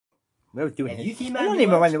We were doing Have it. you seen I my don't new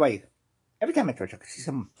even watch? run away. Every time I try to see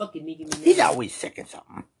something, Fucking making me he's mad. always sick of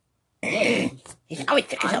something. Yeah. He's always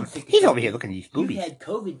sick of I'm something. sick of He's over something. here looking at these You've boobies. had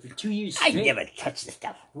COVID for 2 years I straight. never touched the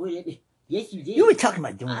stuff. Yes, you did. You were talking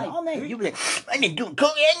about doing it I all night. heard- You were like, I've been doing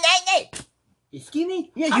COVID all night. Excuse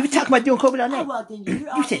me? Yeah, you were talking about doing COVID all I night. walked into your You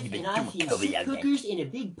office said you've been and I doing seen COVID 6 all night. cookers and a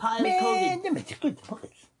big pile Man, of COVID. them is good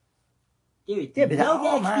bullets. There is Yeah, but no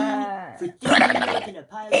oh vaccine my. for 3 years and a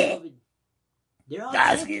pile of COVID. They're all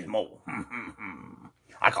That's sick. gizmo.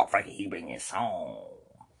 I call Frankie, he bring his song.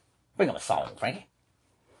 Bring him a song, Frankie.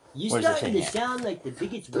 You're Where's the starting to thing at? sound like the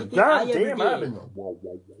biggest whippet I ever did.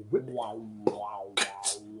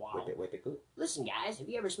 Whip it good. Listen, guys, have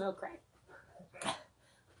you ever smelled crack?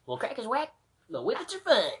 Well, crack is whack, but whippets are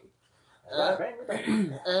fun.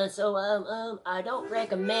 I don't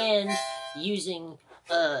recommend using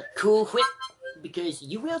Cool Whip because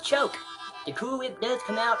you will choke. The Cool Whip does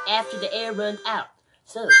come out after the air runs out.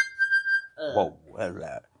 So, Whoa, what's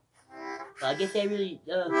that? I guess that really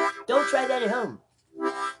don't try that at home.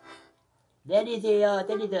 That is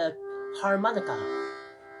a harmonica,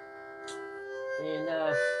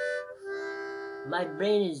 and my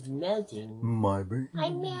brain is melting. My brain.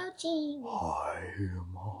 I'm melting. I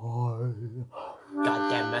am high.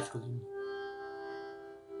 Goddamn masculine.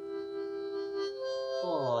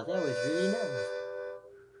 Oh, that was really nice.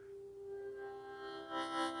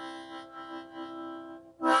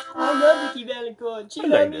 I love Vicky Valancourt. She I'd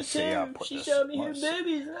loved like me to see how I too. put She this showed me her once.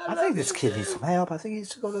 boobies. And I think this kid needs some help. I think he needs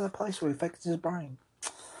to go to the place where he fixes his brain.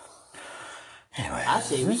 Anyway, I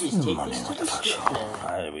say we just take morning, this to what the the fuck? strip now.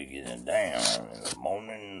 How do we get it down in the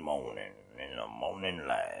morning, in the morning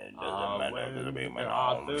light? Doesn't matter, it'll be my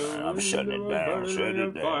own. I'm shutting it down, shut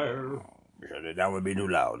it down. Shut it down would be too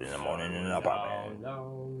loud in the morning in the apartment.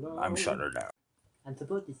 I'm shutting it down. I'm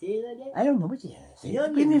supposed to say it like that? I don't know what you say. You know,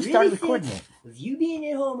 We didn't even start recording it. Of you being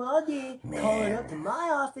at home all day, calling up to my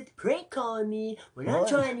office, prank calling me when I'm What?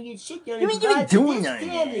 trying to get shit done. You and ain't even provide for doing this nothing.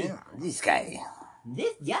 family. This guy.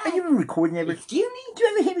 This guy. Are you even recording every? Excuse me? Do you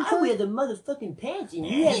ever hear me I wear the motherfucking pants and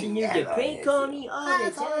you have the nerve to prank call me all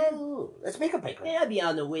the time. Let's make a prank. Man, I'd be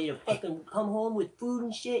on the way to fucking come home with food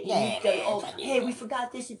and shit. And you go, oh, hey, we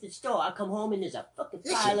forgot this at the store. I come home and there's a fucking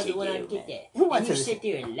pile of it when I get there. Who And wants you to sit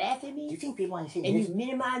there and laugh at Do you me? think people want to see And this? you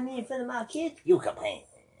minimize me in front of my kids? You complain.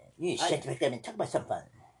 You shut back there and talk about some fun.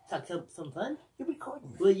 Talk some fun? You're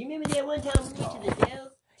recording. Well, you remember that one time we went to the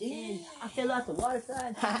Dells? And I fell off the water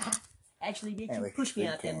slide? Actually, bitch, you pushed me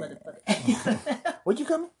out that motherfucker. Would you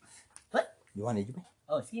come? What? You wanted to be?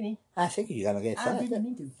 Oh, excuse me. I think you're gonna get I fun. didn't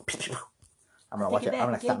mean to. I'm gonna watch it. I'm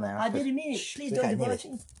gonna stop now. I didn't mean it. Please don't divorce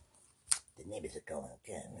me. The neighbors are going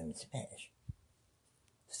again in Spanish.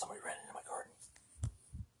 Somebody ran into my garden.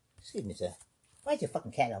 Excuse me, sir. Why is your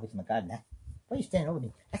fucking cat always in my garden, huh? Why are you standing over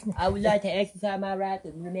me? I would like to exercise my right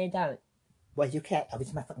to remain silent. Why is your cat always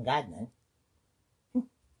in my fucking garden, huh?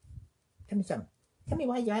 Tell me something. Tell me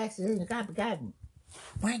why your ass is in the garden.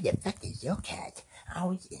 Why the fuck is your cat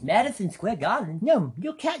always in Madison Square Garden? No,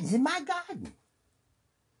 your cat is in my garden.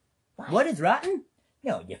 Why? What is rotten?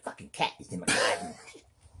 No, your fucking cat is in my garden.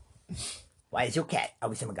 Why is your cat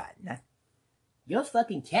always in my garden, huh? Your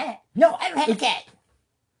fucking cat? No, I don't have a cat.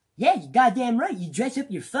 Yeah, you're goddamn right. You dress up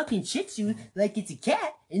your fucking Shih Tzu like it's a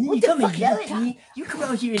cat, and then What you the come and fuck yell you at talking- me. You come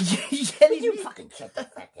out here and yell at You me. fucking shut the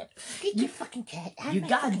fuck up. Get your fucking cat out You of my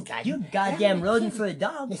got fucking garden. you goddamn rodent for a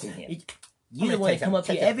dog. Listen here. You the gonna one tell to come you up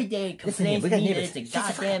here something. every day and Listen here, complain we to got me that neighbors. it's a Shut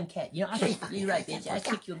the fuck goddamn cat. You know, you're right, bitch. I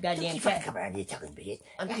kick your goddamn You fucking cat. come around here talking bitch.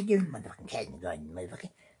 I got your motherfucking cat in the garden, motherfucker.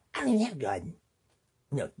 I don't even have a garden.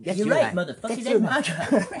 No, that's You're your right, garden. motherfucker. your That's my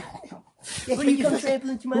garden. garden. That's What do you come fucking-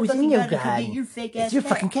 trampling to my Who's in fucking your garden to garden? get your fake It's ass your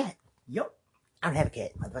cat? fucking cat. Yup. I don't have a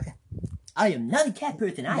cat, motherfucker. I am not a cat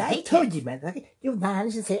person. I hate told cats. you, motherfucker. You're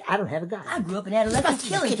honest and say I don't have a garden. I grew up in adolescence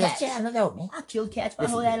killing cats. I don't know, man. I killed cats my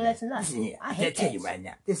Listen whole here, adolescent life. Listen here. I I hate tell you cats. right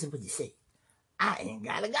now. This is what you say. I ain't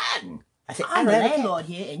got a garden. I said, I'm I the don't have a cat. landlord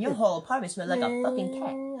here, and your whole apartment smells like a fucking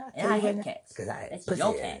cat. And I hate cats. Because I That's pussy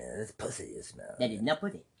your in cat. there. That's pussy you smell. That is not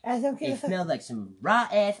pussy. I don't care. It smells like some raw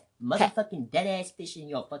ass, motherfucking dead ass fish in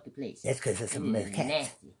your fucking place. That's because it's a It is cat.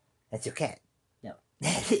 nasty. That's your cat. No.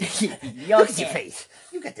 Your Look at your face.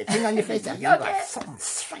 You got the thing on your face. You Your got cat. something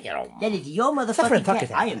straight on. That is your Suffer and motherfucking talk cat.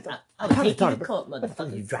 it I out. am. I will Talk take it you out, to bro. court, What the fuck are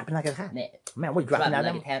you motherfucker. dropping like a hat? Man, Man, what you dropping out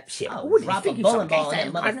like of a hat. Shit. I'll What do you drop a think you bowling some ball in that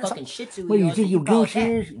gangster gardener or motherfucking something? Shih Tzu. What do you think you call that?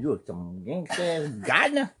 gangsters? You're some gangster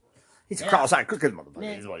gardener? He's a cross-eyed crooked motherfucker.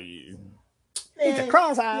 Man. Is what he is. He's a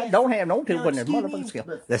cross-eyed. Yeah. Don't have no No, people in his excuse me, motherfucking skill.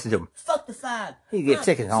 but- Listen to him. Fuck the five. He gets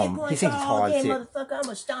sick at home. He thinks it's hard shit. shit. Motherfucker, I'm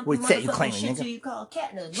gonna stomp What your set you motherfucking claiming, shit nigga? till you call a cat.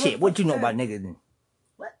 And a Shit, what you know about motherfucking niggas?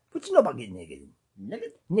 What? What you know about getting niggas? Nigga,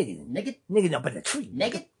 Niggas. nigga, Niggas up in the tree.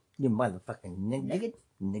 nigga, You motherfucking nigga. nigga.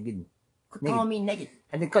 Nigga. Quit calling me naked.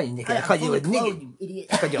 I didn't call you naked. I called you a nigga. You idiot.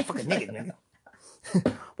 I called you a fucking nigga,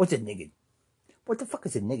 nigga. What's a nigga? What the fuck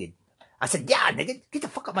is a nigga? I said, yeah, nigga. Get the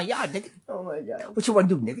fuck out my yard, nigga. Oh my god. What you want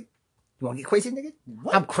to do, nigga? You want to get crazy, nigga?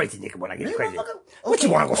 What? I'm crazy, nigga, when I get crazy. Okay, What you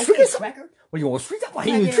want to go street or something? cracker? What you want to street? I'm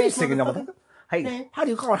hitting you trees, nigga, motherfucker. Hey, Man. how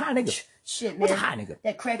do you call a high nigga? Shit, man. What's a high nigga?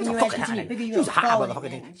 That crack in What's a your ass fucking high gets bigger, nigga? you You's a high fall motherfucker,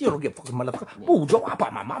 in it, nigga. You don't give a fucking motherfucker. Ooh, Joe, I'll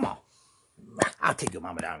pop my mama. I'll take your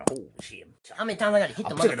mama down the hole. Shit. How many times I gotta hit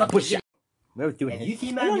the I'm taking a motherfucking bush. shit? What's doing Have it? you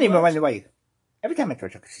seen my I don't new even run watch? away. Every time I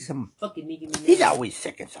touch her, see some. Fucking me, give me He's that. always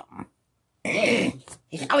sick or something. Yeah.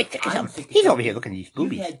 He's always sick or I'm something. sick of He's something. over here looking at these You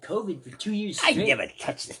boobies. had COVID for 2 years I straight. never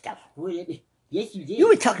touched the stuff. Whatever. Yes, you did. You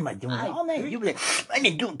were talking about doing it I all night. heard- You were like, I've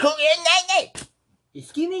been doing COVID all night.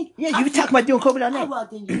 Excuse me? Yeah, you were talking about doing COVID all I night.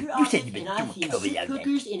 walked into your You office said you've been and I doing seen COVID 6 all night.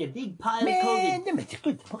 cookers and a big pile Man, of COVID. them is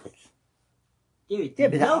good bullets. There is Yeah,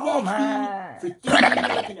 but no oh vaccine my. for 3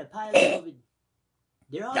 months and a pile of COVID.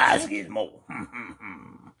 They're all That's sick. gizmo.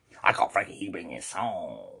 I call Frankie, he bring his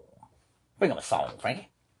song. Bring him a song, Frankie.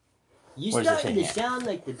 You Where's the starting thing to at? sound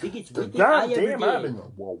like the biggest whippet I ever did.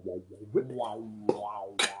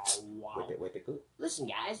 Whip it good. Listen,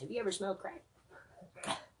 guys, have you ever smelled crack?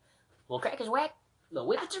 Well, crack is whack, but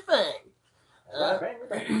whippets are fun.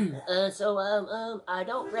 I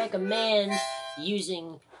don't recommend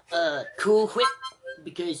using Cool Whip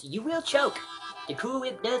because you will choke. The Cool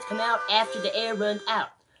Whip does come out after the air runs out.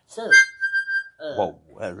 So, Whoa,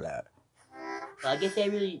 that's loud. I guess they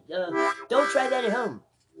really don't try that at home.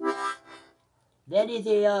 That is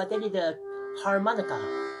a harmonica,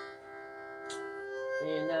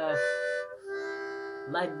 and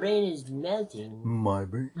my brain is melting. My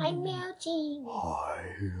brain. I'm melting. I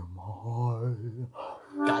am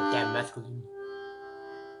high. Goddamn masculine.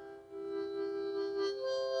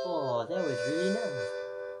 Oh, that was really nice.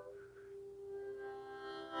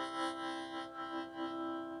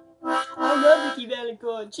 I love Nikki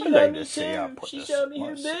Valancourt. She I'd like loved to me see how I too. put She this showed me her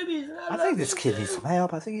once. babies. And I think this kid needs some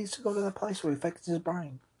help. I think he needs to go to the place where he fixes his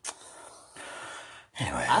brain.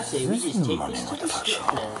 Anyway, I say we this just is take money. this to What the the fuck?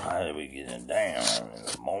 strip now. How do we get it down? In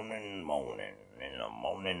the morning, in the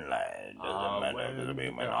morning light. Doesn't matter, it'll be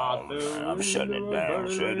my own. I'm shutting it down,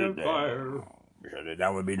 shut it down. Shut it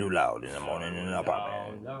down would be too loud in the morning in the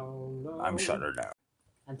apartment. I'm shutting it down.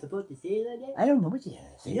 I'm supposed to say it like that? I don't know what you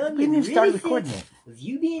have. You know, We didn't even you start really recording think it. of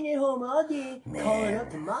you being at home all day, calling up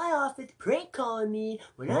to my office, prank calling me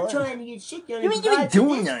when I'm What? trying to get shit done. You and ain't even provide for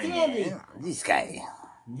doing this nothing. family. Man. This guy.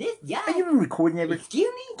 This Are guy. you even recording ever? Excuse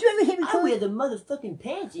me? Do you ever hit I wear record? the motherfucking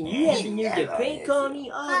pants, and you have the nerve to prank call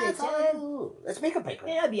me all the time. Let's make a break.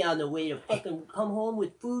 Man, I be on the way to fucking come home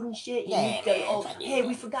with food and shit, and you say, oh, hey,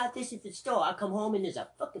 we forgot this at the store. I come home and there's a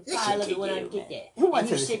fucking pile of it when I get there. Who And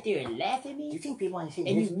wants you to sit there and laugh at Do you me, think people want to see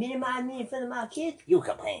and this? you minimize me in front of my kids. You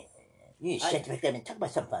complain. You I- sit back there and talk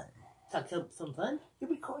about some fun. Talk some fun. You're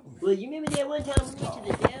recording. Well, you remember that one time we went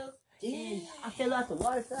to the Dells and I fell off the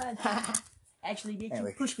water slide? Actually, did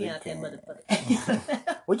you push me out there,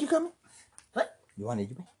 motherfucker? Would you come? What? You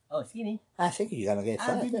wanted to? Oh, excuse me. I think you're gonna get I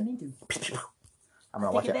shot. didn't mean to. I'm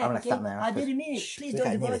gonna watch Take it. it I'm gonna back, stop okay? now. I didn't mean it. Please We don't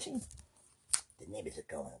got divorce neighbors. me. The neighbors are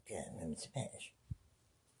going. Okay, in Spanish.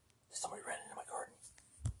 Somebody ran into my garden.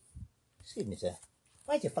 Excuse me, sir.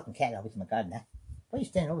 Why is your fucking cat always in my garden, huh? Why are you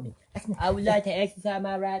standing over me? I would like to exercise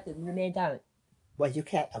my right to remain silent. Why is your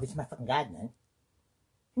cat always in my fucking garden, huh?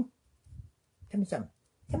 Tell me something.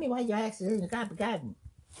 Tell me why your ass is in the garden.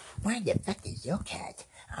 Why the fuck is your cat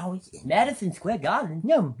always in... Madison Square Garden?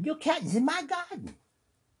 No, your cat is in my garden.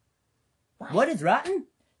 Why? What is rotten?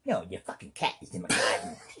 No, your fucking cat is in my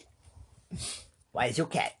garden. Why is your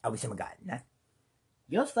cat always in my garden, huh?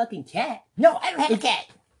 Your fucking cat? No, I don't have a cat.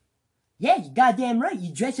 Yeah, you goddamn right.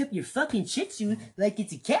 You dress up your fucking Shih Tzu like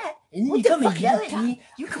it's a cat, and then What you the come and fuck yell are you at me.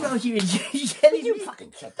 You come out here and yell at You me.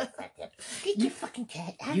 fucking shut the fuck up. Get your fucking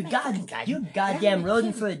cat out You of my fucking got garden. you goddamn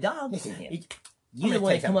rodent for a dog. Listen here. You I'm the gonna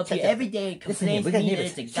one tell to come you up here something. every day and Listen here, complain we to got me that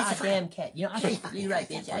neighbors. it's a Shut the fuck goddamn cat. You know, you're right,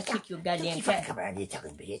 bitch. I kick your goddamn You fucking cat. come around here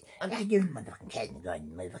talking bitch. I got your motherfucking cat in the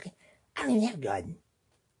garden, motherfucker. I don't even have a garden.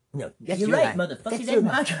 No, that's You're your right, garden. motherfucker. your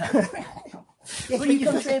That's my garden. garden. That's What are you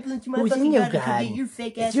your come fucking- trampling to my Who's in fucking your garden to come garden? get your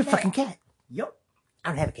fake It's ass your cat? fucking cat. Yo, I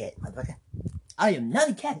don't have a cat, motherfucker. I am not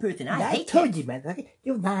a cat person. I hate told cats. you, motherfucker.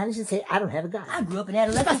 You're lying and say I don't have a garden. I grew up in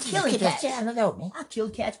adolescence killing cats. Yeah, I don't know, man. I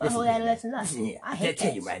killed cats my Listen whole here, adolescent life. Listen here. I I hate tell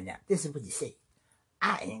you cats. right now. This is what you say.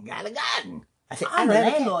 I ain't got a garden. I said, I'm I the don't have a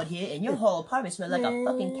cat. landlord here, and your whole apartment smells like a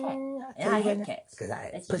fucking cat. And I hate cats. Because I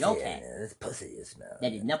That's pussy. your cat. That's pussy you smell.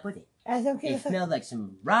 That is not pussy. I don't give a It fuck. smells like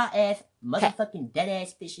some raw ass, motherfucking dead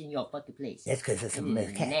ass fish in your fucking place. That's because it's It some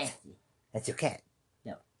is cat. nasty. That's your cat.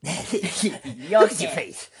 No. Look at your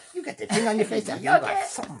face. You got the thing on your face. You got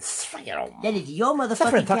something swinging on. That is your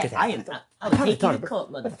motherfucking cat. I will take you to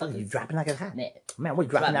court, motherfucker. You dropping like a hat? Man, what you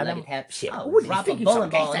dropping out like of? Shit. Oh, What do you drop a think you bowling some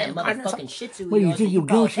ball in that gangster? motherfucking shih tzu. What do you think you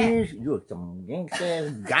call that? gangsters? You're some gangster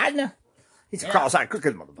gardener. He's a cross-eyed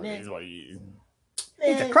crooked motherfucker. That's what he is.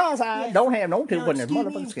 He's a cross-eyed, don't have no tooth in his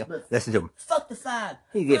motherfucking skill. Listen to him. Fuck the five.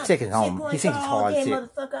 He gets sick at home. He thinks it's hard shit.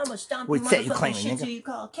 Motherfucker, I'ma stomp What your set you motherfucking claiming, shit nigga? till you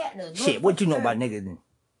call cat nigga. Shit, what you know about niggas?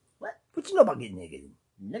 What? What you know about getting niggas?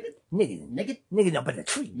 Nigga? Niggas. Niggas up in the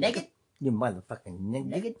tree. Nigga? You motherfucking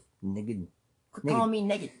nigga. Nigga. Quit calling me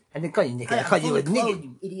nigga. I didn't call you nigga. I called you a nigga.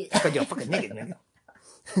 You idiot. I called you a fucking nigga,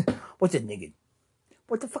 nigga. What's a nigga?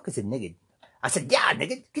 What the fuck is a nigga? I said, yeah,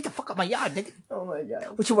 nigga. Get the fuck out my yard, nigga. Oh my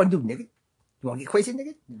god. What you want to do, nigga? You want to get crazy,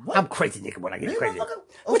 nigga? What? I'm crazy, nigga, when I get crazy. Okay,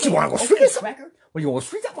 What you want to go street or something? cracker? What you want to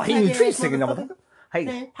street up? I Cracker hear you tree ass singing, motherfucker. motherfucker. Hey,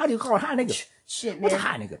 Man. how do you call a high nigga? Shit, man. What's a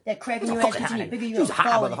high nigga? That crack in What's your a ass fucking high continue bigger nigga? you You's a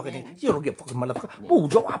high ball, motherfucker. man. You don't give a fucking motherfucker.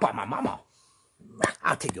 Move, Joe, I bought my mama.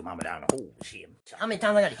 I'll take your mama down the hole. Shit. How many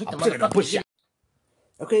times I gotta hit the I'm taking a motherfucker? push.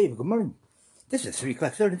 Okay, good morning. This is 3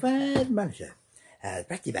 o'clock 35 manager. Brought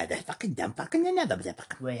to you by the fucking dumb fucking another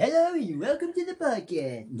motherfucker. Well, hello, and welcome to the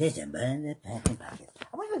podcast. There's a motherfucking podcast.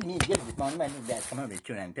 I wonder if you need to get it this morning. I need guys come over and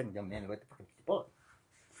tune in and tell them, man, what the fuck is the point?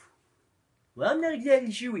 Well, I'm not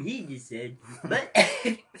exactly sure what he just said, but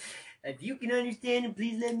if you can understand him,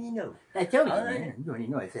 please let me know. I told you, All man. right. You already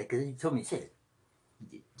know I said because you told me to say it.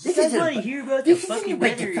 This is want to hear about the This fucking isn't about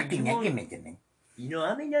weather. your fucking You want- argument, man. You know,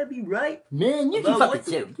 I may not be right. Man, you About can fucking what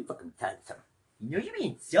the- tell. You fucking tired of something. You know, you're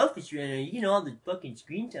being selfish right now. You get all the fucking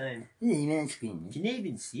screen time. You ain't even screaming. Can they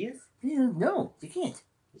even see us? No, you can't.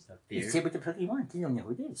 It's not You fair. say what the fuck you want. You don't know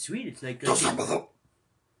who it is. Sweet, it's like...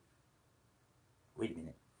 Wait a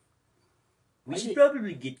minute. we should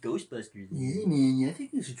probably get Ghostbusters. Yeah, man, I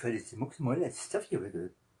think you should try to smoke some more of that stuff you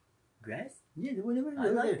were Grass? Yeah, whatever. I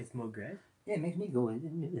like to smoke grass. Yeah, it makes me go.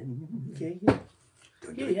 Okay, yeah.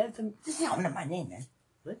 Don't Yeah, do it. you have some... This is under my name, man.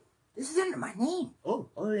 What? This is under my name. Oh,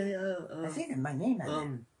 yeah, I think under my name,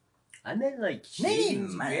 man. I meant like Name,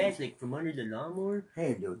 shavings, man. grass, like from under the lawnmower.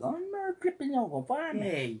 Hey, dude, lawnmower clipping over fire, man.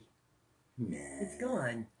 Hey, Man. it's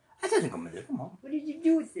gone. I doesn't come with it. Come on. What did you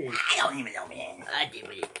do with it? I don't even know, man. I did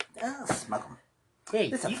with it. I'll smoke them. Hey,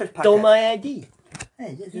 This is a you first stole podcast. my ID.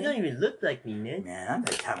 Hey, just, You don't even look like me, man. Man, I'm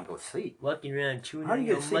by the time to go to sleep. Walking around chewing How do on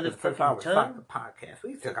you your get to sleep with the first hour motherfucking of tongue. the podcast?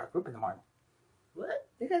 We still got a group in the morning. What?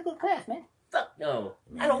 They gotta go to class, man. Fuck no.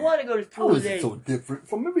 I Man. don't want to go to How school is today. it so different?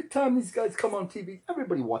 From every time these guys come on TV,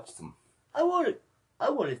 everybody watches them. I want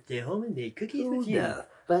to stay home and make cookies with you. the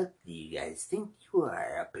fuck do you guys think you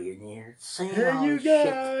are up in here saying Hey, all you this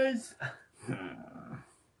guys. shit?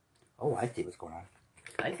 Oh, I see what's going on.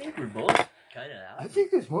 I think we're both kind of I out.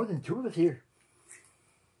 think there's more than 2 of us here.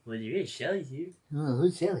 Well, there is. Shelly's here. Oh,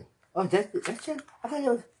 who's Sally? Oh, that's Shelly? I thought it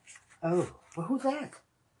was... Oh, well, who's that?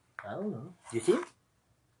 I don't know. You see him?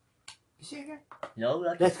 You see him? No,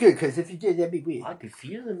 I That's good, because if you did, that'd be weird. I could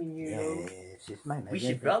feel them in here. Yeah, though. it's just my We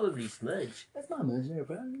should probably smudge. That's my mother,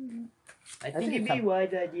 bro. I think think it'd it's be a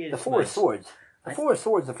wise idea The to 4 of smudge. Swords. The 4 of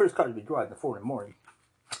Swords, the first card we draw in the 4 in the morning.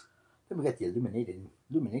 Then we got the Illumination.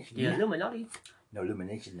 The Illuminati. No,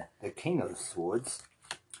 Illumination. The King of Swords.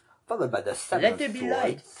 Followed by the 7 Let of there be Swords.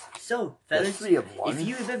 light. So, The fellas, 3 of Wands. if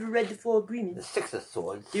you have ever read the Four The Agreements, 6 of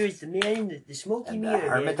Swords. there is the man in the smoky And the mirror.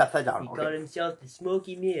 Hermit man. upside down. He Okay. called himself the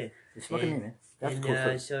Smoky Mirror. The smoking And- man. That's and cool.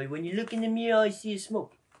 First. so when you look in the mirror, all you see is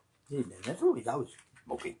smoke. Yeah, man, that's always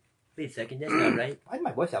smoking. Wait a second, that's not right. Why is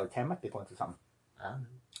my voice out of 10? Must be going through something. I don't know.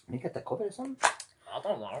 You got the COVID or something? I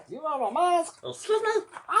don't know. You have a mask? Excuse me?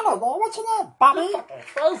 I don't know. What's your name, Bobby? Fucking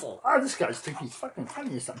crazy. Oh, this guy's think he's fucking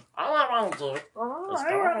funny or something. All I want to do Oh, Let's I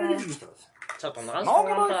go. want to get those. take a nice Smoke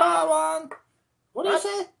long about time. fire one. What do you What?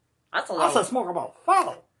 say? That's a I lot. said smoke about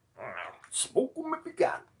fire. Smoke them if you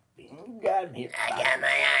got it. You got it here. I got my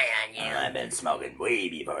eye on you. I've been smoking way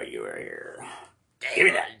before you were here.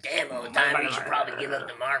 Damn old time, we should probably give up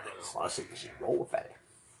the marbles. I think we should roll with that.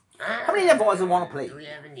 How many of them boys want to play? We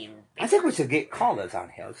haven't even... I think we should get callers on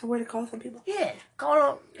here. So where to call some people? Yeah, call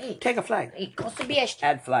on. Hey, Take a flag. hey, call the best.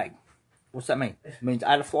 Add flag. What's that mean? It means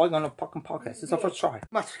add a flag on a fucking podcast. It's our first try.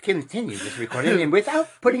 Must continue this recording and without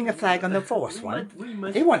putting a flag on the fourth one. We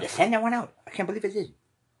must... They wanted to send that one out. I can't believe it did.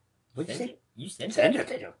 What'd you Send say? it? You sent Send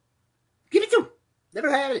it? it. Give it to him. Let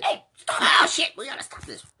her have it. Hey, stop. Oh, shit, we gotta stop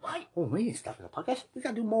this. Why? Oh, we ain't stopping the podcast. We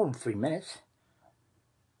gotta do more than 3 minutes.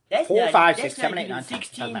 That's 4, not, 5, that's 6, not 7, 8, even 9, 10.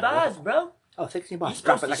 16 Doesn't bars, matter. bro. Oh, 16 bars. You're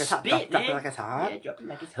Drop it supposed like to it's hot. spit, Drop it man. like it's hot. Yeah, drop it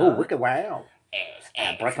like it's Oh, hot. wicked wow.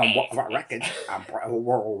 I'm breaking records. I'm breaking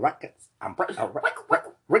world records. I'm breaking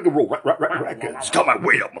world records. Got my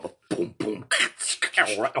weight up, mother. Boom, boom.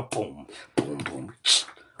 Boom, boom. Boom, boom.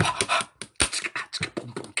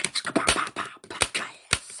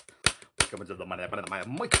 welcome to the Monday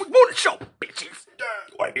Morning Show, bitches.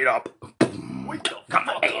 Wake it up. Got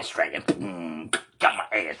my ass dragging. Got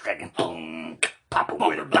my ass dragging. Poppin'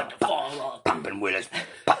 Willis, poppin' Willis,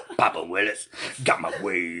 poppin' Willis. Got my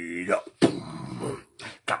weight up.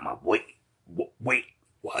 Got my weight.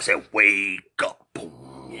 Well, I said wake up.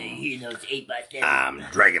 Yeah, you hear those 8x7. I'm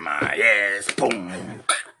dragging my ass. Boom.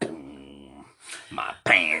 Boom. My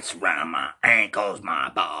pants around my ankles, my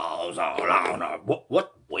balls all on her.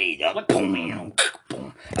 What? Wait up. Boom.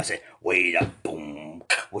 Boom. I said, wait up. Boom.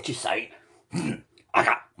 What you say? I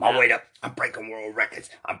got my weight up. I'm breaking world records.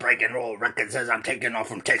 I'm breaking world records as I'm taking off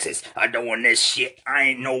from Texas. I'm doing this shit. I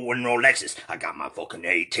ain't knowing no Lexus. I got my fucking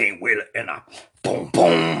 18-wheeler and I boom,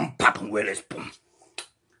 boom, popping Willis. Boom.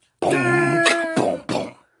 Boom, boom,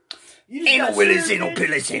 boom. Ain't no Willis, ain't no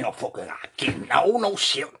Billis, ain't no fucking getting no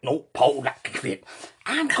shit, no pole that can fit.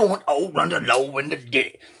 I'm going old on the low and the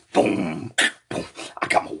ditty. Boom, boom. I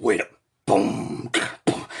got my weight up. Boom,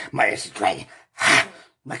 boom. My ass is dragging.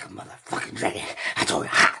 Like a motherfucking dragon. I told you,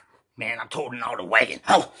 hot. Man, I'm toting all the wagon.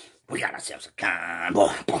 Oh, we got ourselves a convoy.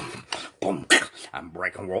 Boom, boom. I'm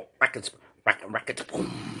breaking world records. Breaking records.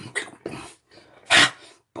 Boom, boom.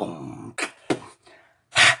 Boom, boom.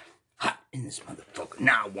 Hot in this motherfucker.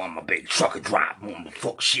 Now I want my big trucker drive.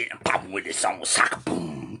 Motherfucker shit. I'm popping with this on soccer.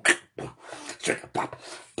 Boom, boom. Straight pop.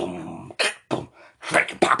 Boom, boom.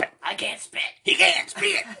 Straight pop it. I can't spit. He can't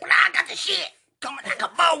spit. But I got the shit. Coming like a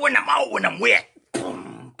bow when I'm wet.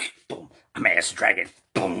 Boom, boom. I'm ass dragging.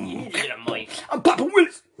 Boom. You need to get a mic. I'm popping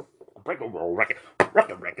Willis. I'm breaking world record.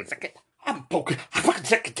 Record second. I'm poking. I fucking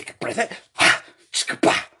second. Take a breath.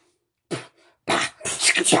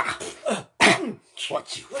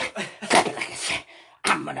 What you? Drop it like I said.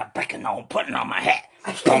 I'm gonna break it on, putting on my hat.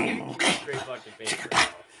 Boom.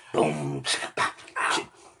 Boom.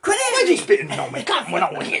 Quit it. Why'd you spitting on me? Come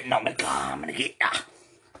on, hitting on me. I'm gonna get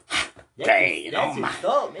That's his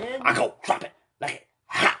fault, man. I go drop it like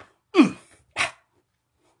it.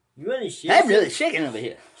 You want to share? I'm really shaking over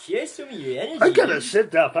here. Share some of your energy. I gotta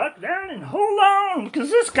sit the fuck down and hold on, because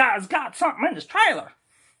this guy's got something in his trailer.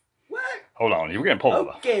 What? Hold on, you're getting pulled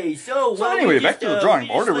over. Okay, so anyway, back to the drawing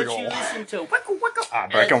board. Here we let go. you listen to Wicka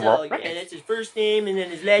Wicka. Breaking world Yeah, records. that's his first name, and then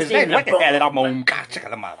his last His name. name, look at that, I'm on. God, check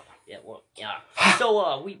out the mother. Yeah, well, yeah.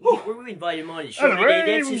 So, we invited him on the show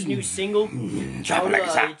today. That's his new single. Drop it like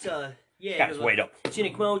it's hot. It's, yeah, Got his weight up. It's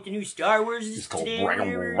gonna come out with the new Star Wars It's called today.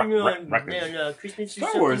 Breaking Records. On Christmas or Star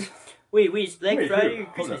something. Wars? Wait, it's Black Wait, Friday here, or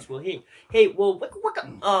hold Christmas? Well, Wicka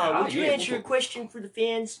Wicka. Would you answer a question for the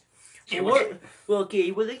fans? Well,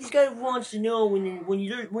 this guy wants to know when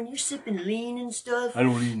you're sipping lean and stuff. I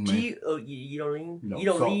don't lean, Do man. you don't lean? No, you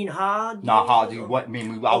don't so- lean hard? Nah, hard, dude. What? I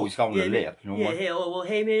mean, we always go on the man. left. You know Yeah, what?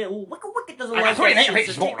 hey man. Wicka Wicka doesn't I like got 3 that pages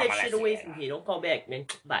shit, so more take on that my shit list. away from here. Don't call back, man.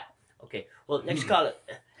 Bye. Okay, well, next caller.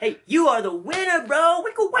 Hey, you are the winner, bro.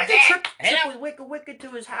 Wicka Wicka trip with Wicka Wicka to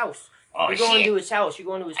his house. Oh, You're going to his house. You're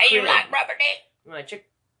going to his Hey, crib. you like rubber dick? You want to check?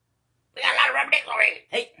 We got a lot of rubber dick already.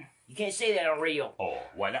 Hey, you can't say that on radio. Oh,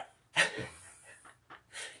 why not?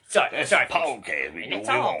 Sorry, That's sorry. a podcast. We And do. it's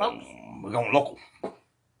all, folks. We're going local.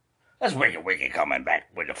 That's Wicked coming back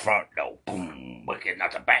with the front door. Boom. Wicked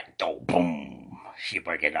out the back door. Boom. She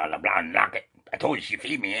breaking on the blind locket. I told you she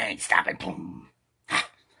feed me. I ain't stopping. Boom.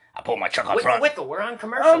 I pull my truck up front. Wicka, we're on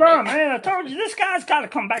commercial. Hold on, man. I told you this guy's got to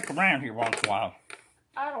come back around here once in a while.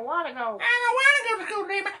 I don't want to go. I don't want to go to school,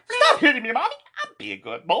 neighbor. Stop hitting me, mommy. I'll be a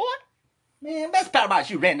good boy. Man, best part about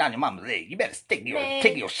you ran down your mama's leg. You better take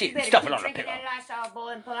your shit and stuff it on the pillow. That Lysol, boy,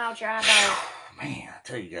 and pull out your eyeball. Man, I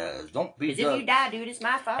tell you guys, don't be. Because if you die, dude, it's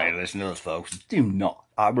my fault. Hey, listen to us, folks. Do not,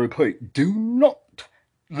 I repeat, do not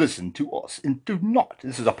listen to us. And do not,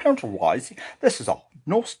 this is a parental wise, this is a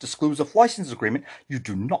non-disclosive license agreement. You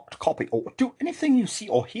do not copy or do anything you see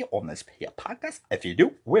or hear on this here podcast. If you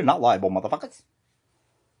do, we're not liable, motherfuckers.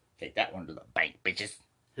 Take that one to the bank, bitches.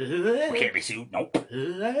 We can't be sued. Nope.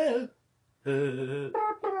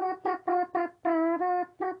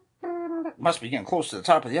 Must be getting close to the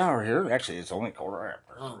top of the hour here. Actually, it's only quarter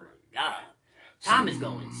after. Oh, my God. Time is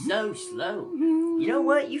going so slow. You know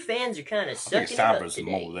what? You fans are kind of I think sucking it's it time up for some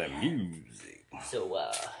today. more of that music. So,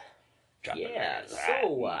 Drop it yeah. like So,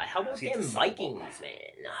 that. how about Let's get them the Vikings, song.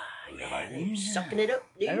 man? Yeah, Vikings? they're sucking it up,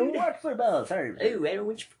 dude. I don't watch football, sorry. Oh, I don't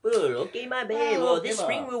watch football. Okay, my bad. Oh, Well, this come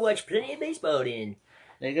spring on. we'll watch plenty of baseball then.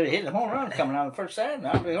 They're going to hit the home run coming on the first side, and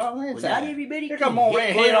I'll be on the Well, inside. not everybody Here can come more hit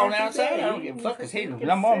red one head on off the the outside. bat. I don't give a fuck. It's hitting.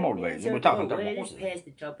 I'm more motivated. We're talking about double horses. horses. Past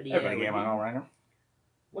the top of the Everybody hour. game on right now.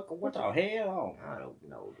 What the hell? I don't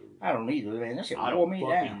know, dude. I don't either, man. That shit I wore don't me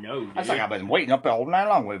fucking down. know, dude. That's like I've been waiting up all night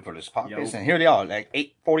long waiting for this podcast, and here they are, like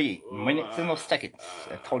 8:48 minutes and no seconds.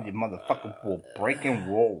 I told you, motherfucker, we're breaking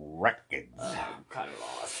world records. I'm kind of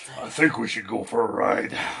lost. I think we should go for a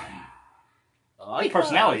ride.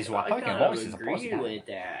 Personalities, I fucking voices, agree with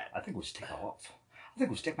that. I think we should take off. I think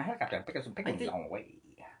we should take my helicopter and pick up some pickles on the way.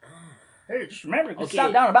 Hey, just remember,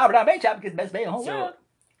 stop down at Barbara Bay Shop and get the best bay in the whole world.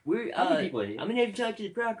 I'm gonna have to talk to the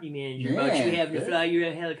property manager about you having to fly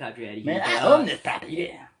your helicopter out of here. Man, I own this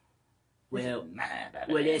property. Well,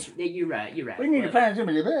 you're right. We need to find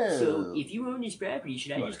somebody else. So, if you own this property,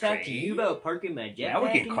 should I just talk to you about parking my jetpack? Now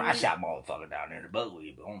we can crash that motherfucker down there in the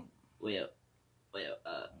buggy.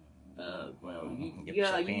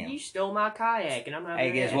 You stole my kayak, and I'm not.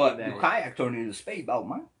 Hey, guess what? Your kayak turned into a speedboat,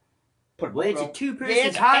 man. Well, it's a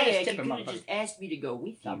two-person kayak. You could have just asked me to go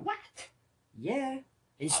with you. What? Yeah.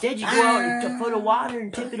 Instead, you go out and full of water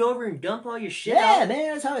and tip it over and dump all your shit Yeah, out.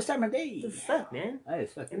 man, that's how I start my day. The fuck, man? I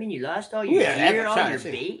mean, you lost all your gear, all your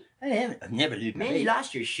bait. I've never lose my Man, bait. you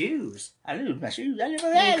lost your shoes. I lose my shoes. I never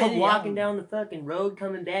You had come any. walking down the fucking road,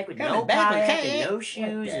 coming back with no kayak and no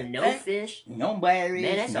shoes and no fish. No batteries,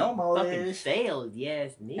 Man, that's no a motors. fucking fail, if you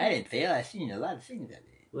ask me. I didn't fail. I seen a lot of things I did.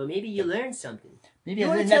 Well, maybe you learned something. Maybe You I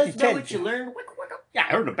want learned to tell nothing us about what you learned? Yeah,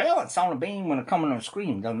 I heard the bell and saw the beam when it coming on the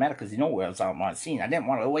screen. Doesn't matter because you know where I was on my scene. I didn't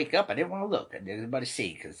want to wake up. I didn't want to look. I didn't want everybody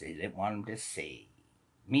see because they didn't want them to see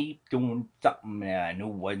me doing something that I knew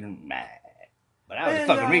wasn't right. But I was a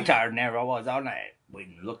fucking retard and there I was all night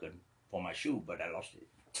waiting, looking for my shoe, but I lost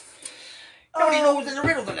it. Nobody knows in the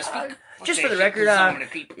riddle that I speak. Just for the record,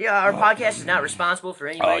 our podcast is not responsible for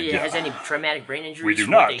anybody that has any traumatic brain injuries. We do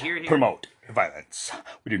not promote violence.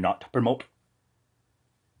 We do not promote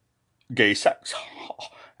gay sex.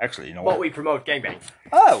 Actually, you know what? But we promote gangbangs.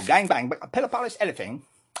 Oh, gangbang, but pillow polish, anything.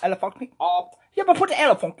 Elephunking. You ever put the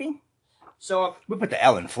elephunking? So, We put the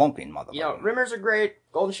L in flunking, motherfucker. rimmers are great.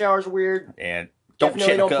 Golden showers are weird. And don't Definitely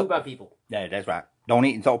shit in don't a cup. poop on people. Yeah, that's right. Don't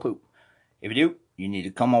eat and throw poop. If you do, you need to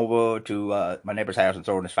come over to my neighbor's house and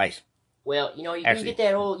throw it in his face. Well, you can Actually, get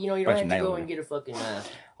that whole, you don't have to go nail and get a fucking,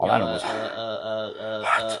 All I know is-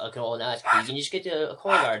 a colonoscopy. You can just get the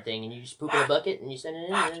Cologuard thing and you just poop in a bucket and you send it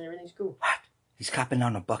in and everything's cool. He's copping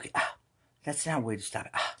on a bucket. That's not a way to stop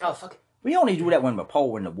it. Oh, fuck it. We only do that when we're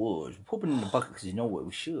poor in the woods. We're pooping in the bucket because you know what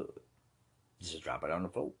we should. Just drop it on the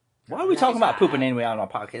floor. Why are we talking about pooping anyway on our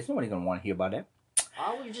podcast? Nobody's going to want to hear about that.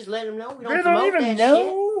 Oh, we just let them know. We They don't don't promote even that shit.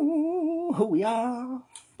 know who we are.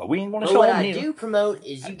 But we ain't going to But show what them I either. do promote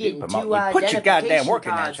is you getting promote. two You put your goddamn identification work in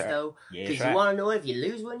that, cards, sir. though. Yeah, Because that's you right. want to know if you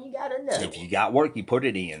lose one, you got to know. If you got work, you put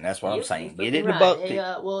it in. That's what I'm Yep, saying. you're Get it in the fucking bucket.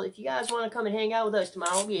 right. Hey, well, if you guys want to come and hang out with us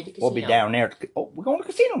tomorrow, we'll be at the casino. We'll be down there. We're going to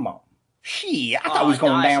the casino tomorrow. Shit, I thought we was no,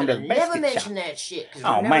 going I down to should've the never basket mentioned shop. that shit. 'Cause Oh,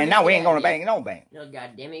 we're never man, now gonna we get ain't going to that bank. No bank. No,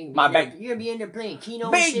 goddamn it. My bank. You're going to be in there playing Keno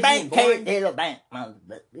and Big shit. bank, being boring. little bank.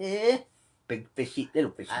 Yeah. Big fishy,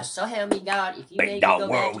 little fishy. I saw how me God, if you Big make it dog go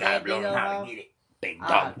back world to gotta that big learn old how hall, to get it. Big Ah,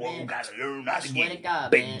 dog man. world gotta learn how I to swear get to it.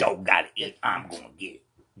 God, Big man. dog gotta eat. I'm gonna get it.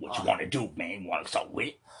 What you wanna do, man? You wanna start with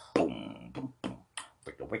it? Boom, boom, boom.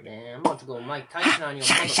 man, I'm about to go Mike Tyson on your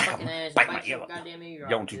motherfucking ass. Bite my Bite your ear. goddamn ear.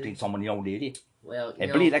 Don't you think someone don't did it? Well, It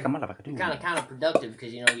you bleed know, like a motherfucker too. kind of counterproductive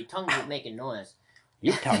because, your tongue's making noise.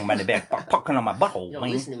 You talking about the back pucking on my butthole, You don't man.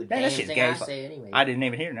 listen to a Man, damn that shit's thing gay. I say anyway. I didn't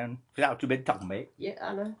even hear nothing because I was too busy talking about it. Yeah,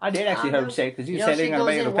 I know. I did actually I hear know. you say because you know, said they shit ain't gonna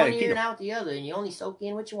goes be able in to pay one the ear and kilo. out the other, and you only soak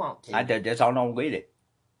in what you want to. I did. That's all I'm with it.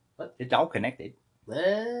 What? It's all connected.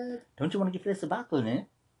 What? Don't you want to get Flistabaco in it?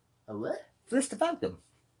 A what? Flistabaco.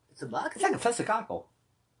 It's a box? It's like a Flistabaco.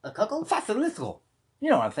 A cuckle? Physiological. You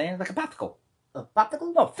know what I'm saying? Like a popsicle. A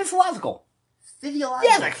popsicle? No, physiological. Physiological.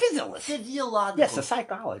 Yeah, like physiologist. Physiological. Yes, a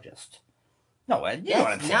psychologist. No, you know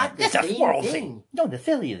what I'm That's saying. not the That's a same floral thing. thing. No, the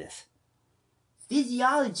physiologist.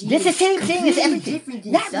 Physiology. It's the is same thing as completely everything. different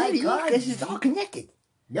than Not really, psychology. because it's all connected.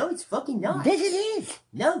 No, it's fucking not. Yes, it is.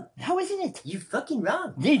 No, How isn't it? you fucking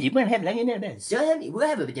wrong. Dude, you wouldn't have like in there, man. So we'll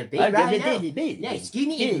have a debate right now. Yeah, excuse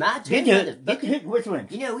me, it's my turn. Get to it. Which one?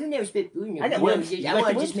 We've never spent. I got one. I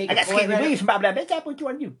want to just make I a got point skinny right legs now. from Bob Bitch. What you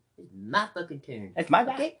want to do? It's my fucking turn. It's my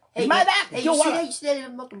back. Okay? It's my back. Hey, It's you your see wallet. that? You see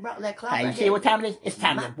that fucking brought that clock Hey, you right see there? what time it is? It's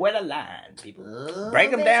time to wear the line, people. Oh,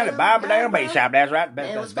 Break them down to Bob Bait Shop. That's right.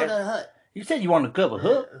 Man, let's go to the hut. You said you wanted to cover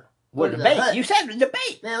hook. With to the the bait. hut. You said the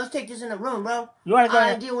bait. Man, let's take this in the room, bro. You want to go I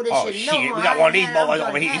in ain't deal with this Oh, shit. shit. No, We got one of these boys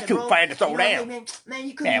over here. here. He's too fat to throw down. Man, you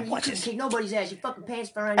Man, couldn't watch this. kick nobody's ass. You fucking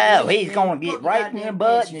pants for Oh, he's going to get right in your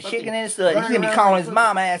butt and shaking his stuff. He's going to be calling his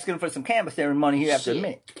mom asking for some canvassary money here after a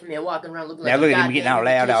minute. Man, walking around looking Now like look a at him getting out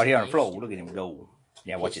goddamn loud out here on the vacation floor. Look at him go.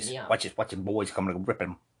 Yeah, watch this. Pissing me off. Watch this. Watch them boys coming to rip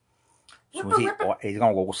him. So he's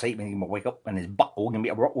going to go sleep and he's going to wake up and his butt will be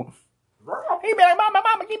a roll. He be like, Mama,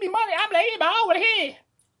 give me money. I'm like, hey, over here.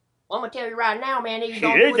 Well, I'm gonna tell you right now, man. You He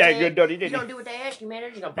don't ate do what that they- good, didn't he? You don't do what they ask you, man. They're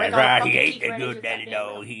just gonna break That's all right. the He fucking ate teeth that right good, in daddy your goddamn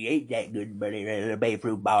dog. mouth. He ate that good, buddy. The bay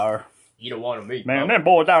fruit bar. You don't want to meet. Man, them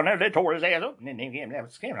boys down there, they tore his ass up, and then they gave him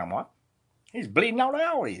that skin on what? He's bleeding all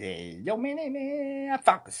over his head. Yo, man, I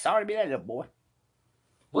fucking sorry to be that little boy.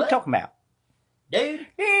 What you talking about? Dude,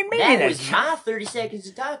 Hey, man, that was my 30 seconds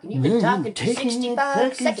of talking. You've been talking for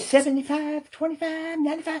 65 seconds. 75, 25,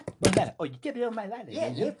 95. What's that? Oh, you tipped it on my lighter.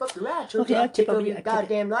 Yeah, fuck the right. Okay, I'll tip over your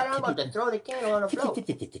goddamn lighter. I'm about to throw the candle on the floor.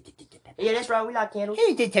 Yeah, that's right. We like candles.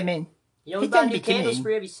 He did come in. You know, we buy new candles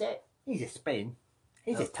for every set. He's just spraying.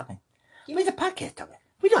 He's just talking. Where's the podcast talking?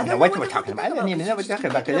 We don't know what we're talking about. I don't even know what we're talking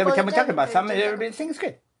about. Because every time we're talking about something, everybody thinks it's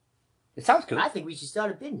good. It sounds good. I think we should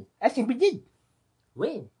start a business. I think we did.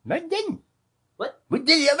 When? No, we didn't. What? We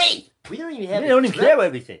did it already. We don't even have We don't even care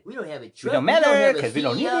what we say. We don't have a We truck. don't matter because we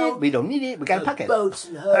don't need it. We don't need it. We got a podcast. Boats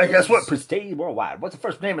and hoods. Guess what? Prestige Worldwide. What's the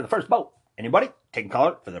first name of the first boat? Anybody? Take a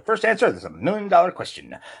call for the first answer. There's $1 million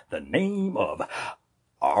question. The name of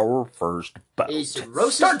our first boat. Is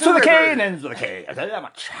Cirrhosis Starts the with a K River. and ends with a K. I tell you that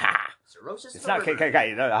much. Ha. Cirrhosis It's the not River.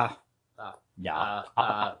 KKK. Yeah.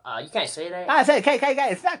 You can't say that. I said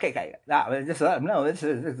KKK. It's not KKK. No, just let them know. This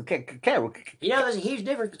is KKK. You know, there's a huge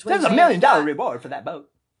difference between. There's $1 saying million God- reward for that boat.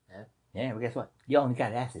 Yeah. Yeah, well, guess what? You only got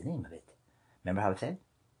to ask the name of it. Remember how it said?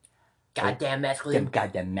 Goddamn Them masculine.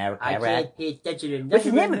 goddamn America. I can't pay attention to What's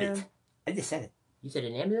the nothing name of right it? now. I just said it. You said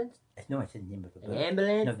an ambulance? No, I said the name of the An boat.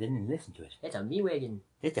 ambulance? No, they didn't listen to it. That's a me wagon.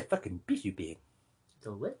 It's a fucking bishop pig.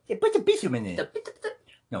 So what? Yeah, put the bishop in The there. pita pita.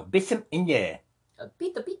 No, bishop in there. A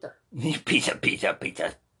pita pita. Pizza.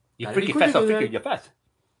 You Gotta freaky be fast, I'll quicker, figure you're fast.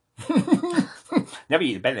 Never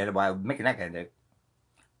eat a better while making that kind of.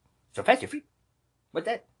 So fast, you're free. What's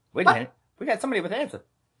that? Wait a minute. We got somebody with the answer.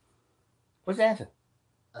 What's the answer?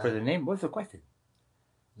 For the name, what's the question?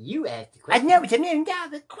 You asked the I question. know it's $1 million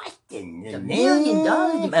question. $1 million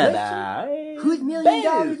question? question? Whose $1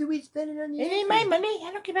 million are we spending on It this? ain't my money.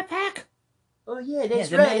 I don't give a fuck. Oh yeah, that's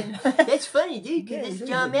Yeah, right. the That's funny, dude. Because Yeah, it's yeah,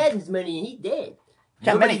 John yeah. Madden's money and he's dead.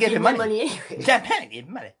 John Nobody Madden gave gave the him money. anyway. John Madden gave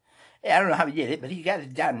him money. Yeah, I don't know how he did it, but he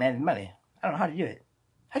got John Madden's money. I don't know how to do it.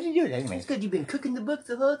 How'd you do it anyway? It's because you've been cooking the books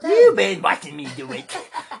the whole time. You've been watching me do it.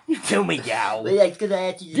 You told me, y'all. Well, that's because I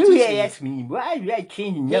asked you to Do teach you me. ask me why did I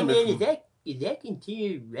change the Hey number? man, from- is that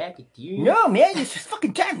considered racketeering? No, man, this is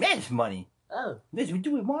fucking John Madden's money. Oh. This we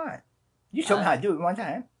do it one. You showed me how to do it one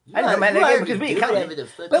time. You I didn't know man you that game already because we do didn't count whatever it. the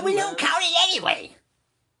fuck But we you don't want. count it anyway.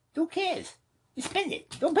 Who cares? You spend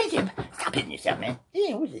it. Don't pay it. Stop hitting yourself, man.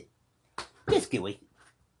 Yeah, what's it?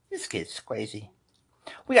 This kid's crazy.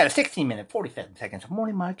 We got a 16-minute, 47 seconds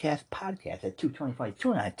morning podcast at 2:25.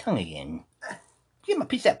 Chewing on a tongue again. Give him a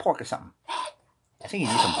piece of that pork or something. I think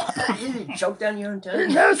he needs some. You choke down your own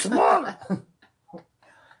tongue. No, smaller.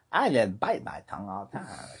 I just bite my tongue all the time.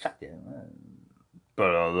 Suck it.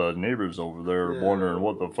 But the neighbors over there Yeah. wondering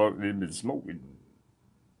what the fuck they've been smoking.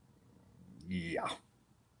 Yeah.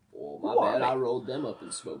 Oh, Who are they? I rolled them up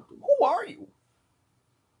and smoked them. Who are you?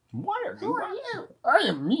 Why are Who are you? I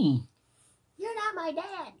am me. You're not my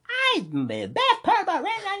dad. I'm the best part about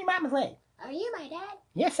running on your mama's leg. Are you my dad?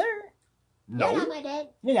 Yes, sir. You're not No. my dad.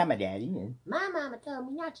 You're not my daddy. My mama told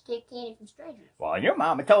me not to take candy from strangers. Well, your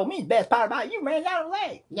mama told me the best part about you ran out of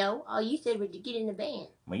leg. No, all you said was to get in the band.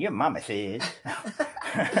 Well, your mama said.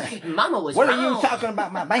 Mama was What wrong. are you talking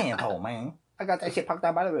about my band for, man? I got that shit parked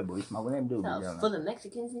out by the river. We smoking them dudes. Oh, full of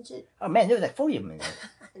Mexicans and shit. Oh, man, there was like 40 of them in there.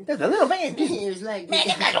 There's a little van, too. It was like Man,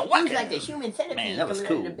 that guy's a it was worker. like the human centipede Man, that was coming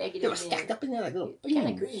out cool. of the back of They the were stacked up in there like little Kind of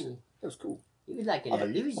beans. crazy. That was cool. It was like an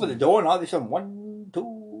Open illusion. the door and all this, 1,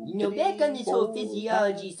 2. You know, back on this whole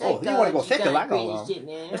physiology, Oh, psychology, you want to go sick? kind I of go. crazy shit,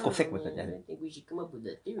 man. Let's go sick with it I then. think we should come up with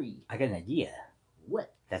a theory. I got an idea.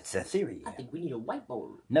 What? That's a theory. I think we need a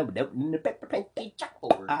whiteboard. No, no, pepper. Okay,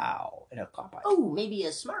 chalkboard. Ow, in a car park. Oh, maybe a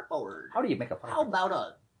smartboard. How do you make a How fire? about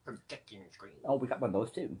a projection screen? Oh, we got one of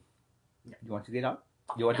those too. You want to get on?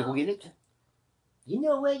 You want to go get it? You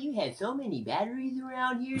know what? You have so many batteries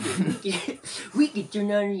around here that we could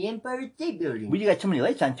turn on the Empire State Building. We got so many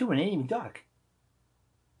lights on too, and it ain't even dark.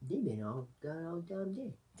 They've been all gone all damn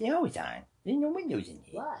day. They're always on. There's no windows in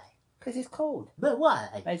here. Why? Because it's cold. But why?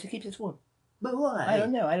 I just keep us warm. But why? I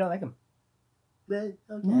don't know. I don't like them. But,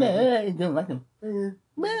 okay. No, I don't like them. Uh,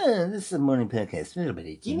 Well, this is a morning podcast. A little bit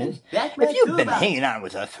 18 minutes. Jimmy, that's what If you've I been feel about. hanging on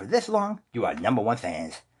with us for this long, you are #1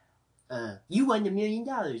 fans. You won the $1 million,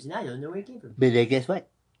 and I don't know where it came from. But guess what?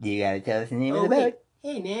 You gotta tell us the name of the wait. boat.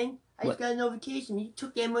 Hey, man, I What? just got a notification. You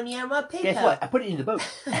took that money out of my PayPal. Guess what? I put it in the boat.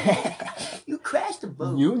 You crashed the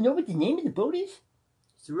boat. You know what the name of the boat is?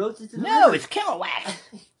 Cirrhosis of the No, river. it's Kerouac.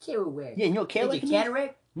 Kerouac. Yeah, you know what Is Kerouac it means?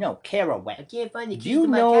 cataract? No, I Kerouac. can't find the Do keys you to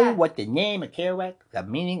my know car. what the name of Kerouac, the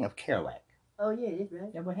meaning of Kerouac? Oh, yeah, that's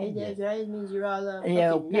right. Never Hey, had that's that. right. It means you're all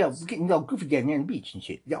Yeah, fucking yeah, nuts. we're getting all goofy down there on the beach and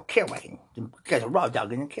shit. Y'all carowacking. Them guys are raw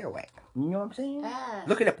dogging and carowag. You know what I'm saying? Ah.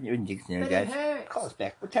 Look it up in your dictionary, But it guys. hurts. Call us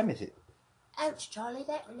back. What time is it? Ouch, Charlie,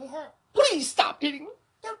 that really hurt. Please stop hitting me.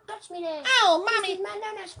 Don't touch me there. Ow, This Mommy. is my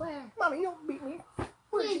donut square. Mommy, don't beat me.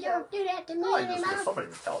 Please don't do that to me anymore. Somebody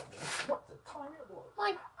was telling me what the time it was.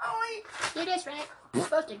 Boy, do this right. You're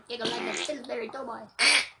supposed to giggle like a Pillsbury Doughboy.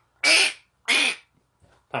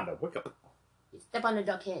 Time to wake up. You step on the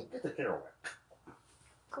duck head. Get the carowag.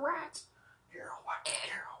 Correct.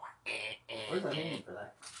 Where's my meaning for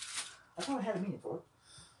that? I thought I had a meaning for it.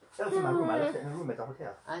 That was in my room. I left it in the room at the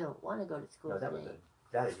hotel. I don't want to go to school No, that was today.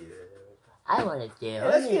 a valid. I want to stay home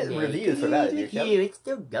Let's get today. reviews for that, With shall you. It's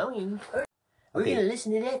still going. We're Okay. going to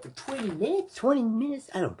listen to that for 20 minutes. 20 minutes?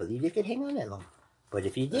 I don't believe you could hang on that long. But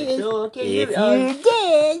if you did, So, okay, if you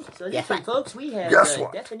did, So guess this one, what? folks, we have Guess the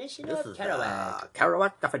what? definition This of is Kerouac.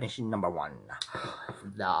 Kerouac definition number 1.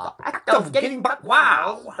 The act of getting buck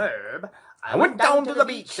wild. Verb. I went down to the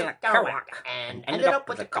beach in a Kerouac and ended up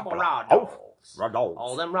with a couple raw Oh, dogs. raw dogs.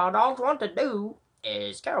 All them raw dogs want to do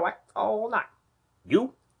is Kerouac all night.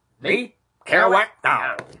 You, me, Kerouac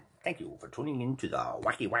down. Thank you for tuning in to the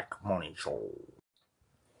Wacky Whack Morning Show.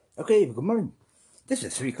 Okay, good morning. This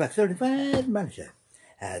is 3 o'clock 35 morning show.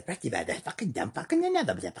 Brought to you by the fucking dumb fucking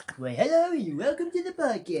another motherfucker. Well, hello, you welcome to the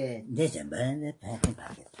podcast. This is the fucking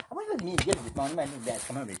podcast. I wonder if you need to get this morning. My new guys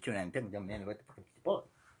come over to tune in and tell them, man, what the fuck is the point?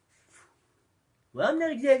 Well, I'm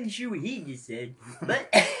not exactly sure what he just said, but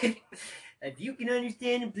if you can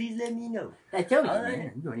understand him, please let me know. I told you, All man.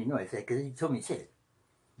 right. You already know I said because you told me to say it.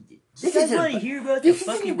 This is want to hear about the This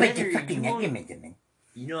fucking isn't about weather. the fucking You want- argument, man.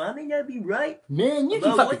 You know, I may not be right. Man, you About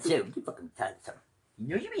can fucking what the- say it. You fucking tired of something. You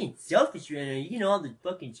know, you're being selfish right now. You get all the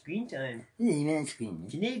fucking screen time. You ain't even screaming.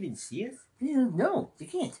 Can they even see us? No, you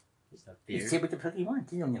can't. It's not You fair. say what the fuck you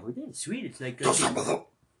want. You don't know who it is. Sweet, it's like...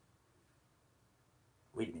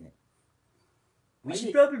 Wait a minute. we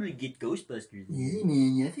should probably get Ghostbusters in Yeah, here.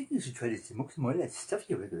 man, I think you should try to smoke some more of that stuff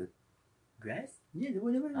you were. Grass? Yeah,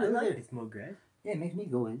 whatever. I like to smoke grass. Yeah, it makes me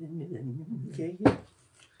go. Okay, yeah.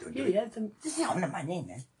 Don't Yeah, do it. you have some... This is under my name,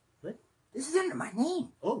 man. What? This is under my name.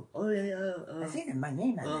 Oh, I think under my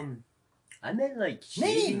name. I meant like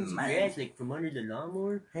Name, shaving some man. grass, like from under the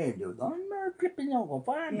lawnmower. Hey, dude, lawnmower clipping over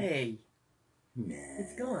farm. Hey, Man.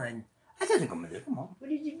 it's gone. I doesn't come with it. Come on. What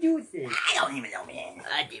did you do with it? I don't even know, man.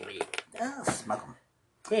 I did with it. I'll smoke 'em.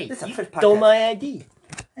 Hey, This is the you first stole podcast. my ID.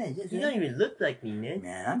 Hey, this You is don't even look like me, man.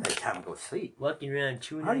 Man, I'm by the time to go to sleep. Walking around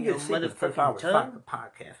chewing How do on you your get to sleep with the first hour motherfucking of tongue. the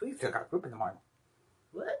podcast? We still got a group in the morning.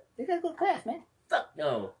 What? They gotta go to class, man. Fuck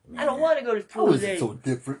no. I Man. don't want to go to How school is today. it so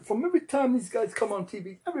different? From every time these guys come on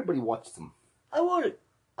TV, everybody watches them. I want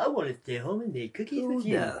to stay home and make cookies with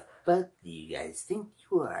you. the fuck do you guys think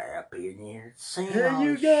you are up here near saying Hey, all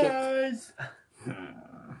you shit? guys.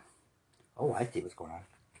 Oh, I see what's going on.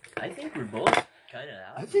 I think we're both kind of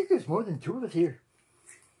I out. think there's more than 2 of us here.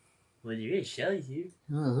 Well, there is. Shelly's here.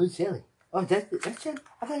 Oh, who's Sally? Oh, that's Sally?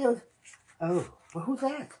 I thought it was... Oh, well, who's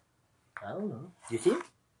that? I don't know. You see him?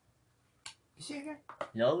 You see him?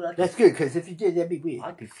 No, That's good, because if you did, that'd be weird.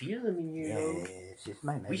 I could feel them in here. Yeah, though. it's just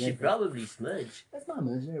my We should probably smudge. That's my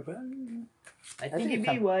mother, bro. I think think it'd it's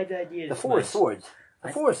be a wise idea The to 4 of smudge. Swords.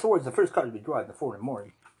 The 4 of Swords, the first card we draw at the 4 in the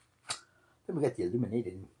morning. Then we got the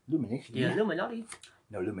Illumination. The Illuminati.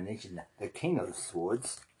 No, Illumination. The King of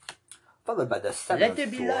Swords. Followed by the 7 Let of there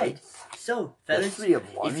be Swords. light. So, The fellas, 3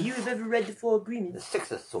 of Wands. if you have ever read the Four The Agreements,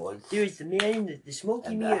 6 of Swords. there is the man in the smoky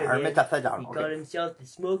And the mirror. Hermit man. upside down. He Okay. called himself the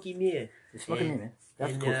Smoky Mirror. The smoking and- man.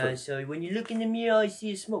 That's and cool. story. so when you look in the mirror, all you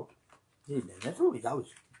see is smoke. Yeah, man, that's what we always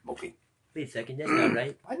smoking. Wait a second, that's not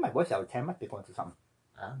right. Why my voice out of 10 must be going to something.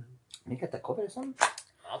 I don't know. You got the COVID or something?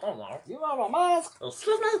 I don't know. You have a mask?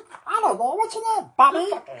 Excuse me? I don't know. What's your name? Bobby?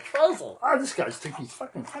 Crazy. Oh, this guy's think he's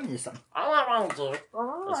fucking funny or something. All I want to do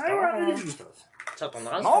Oh, It's I don't know. take a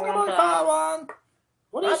nice Smoke long about time. fire one.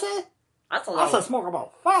 What do you What? say? That's a I lot. said smoke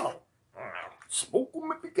about fire. Smoke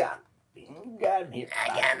them if you got it. You got me. I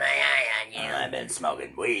got my eye on you. I've been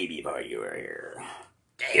smoking way before you were here.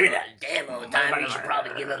 Damn old time, we should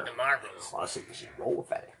probably give up the marbles. I think we should roll with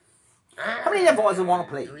that. How many of you boys want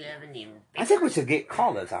to play? We haven't even... I think we should get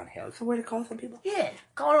callers on here. So where to call some people? Yeah,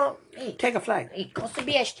 call up. Hey, Take a flag. hey, call the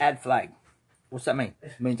best. Add flag. What's that mean?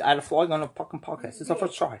 It means add a flag on a fucking podcast. It's our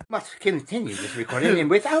first try. Must continue this recording and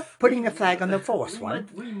without putting a flag on the first one.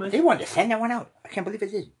 We must... They wanted to send that one out. I can't believe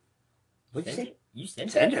it did. What'd you Send say? it? You sent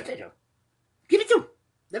it? Send it. Give it to him.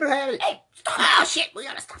 Let her have it. Hey, stop. Oh, shit, we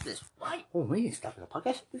gotta stop this. Why? Oh, we ain't stopping the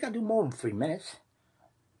podcast. We gotta do more than 3 minutes.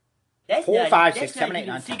 That's 4, not, 5, that's 6, not 7, 8,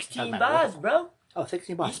 even 9, 10. 16 Doesn't bars, matter. bro. Oh,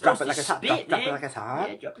 16 You're bucks. Drop supposed it like to it's hot. spit, Drop it man. like it's hot.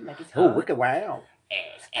 Yeah, drop it like it's Oh, hot. wicked wow.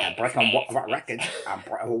 I'm breaking records. I'm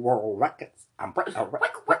breaking world records. I'm breaking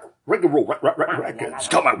rigmarole records.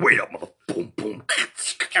 Got my weight up, mother. Boom, boom.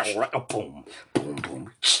 Boom, boom,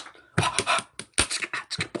 boom.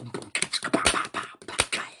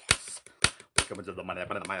 Welcome to the Monday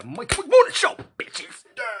Morning Show, bitches.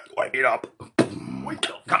 Wake it up.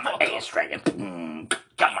 Got my ass dragging.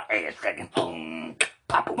 Got my ass dragging.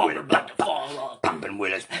 Poppin' Willis. Poppin'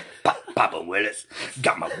 Willis. Poppin' Willis.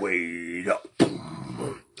 Got my weight up.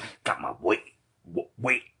 Got my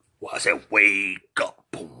weight. I said wake up.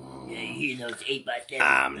 Boom. Yeah, you hear those 8x7.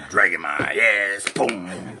 I'm dragging my ass.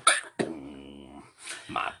 Boom. Boom.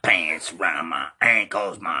 My pants around my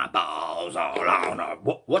ankles. My balls all on her.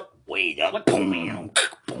 What? Wait up. Boom.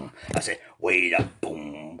 Boom. I said wait up.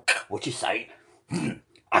 Boom. What you say?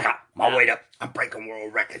 I got my weight up. I'm breaking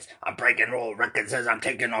world records. I'm breaking world records as I'm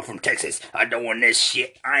taking off from Texas. I'm doing this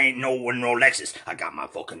shit. I ain't no Lexus. I got my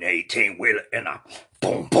fucking 18-wheeler and I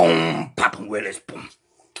boom, boom, popping Willis. Boom.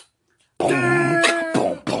 Boom,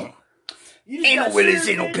 boom, boom. Ain't no Willis,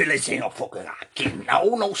 ain't no Billis, ain't no fucking getting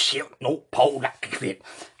no shit, no pole that can fit.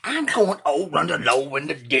 I'm going old under low in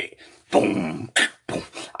the ditty. Boom, boom.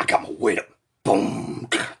 I got my weight up. Boom,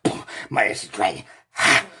 boom. My ass is dragging.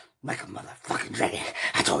 Like a motherfucking dragon.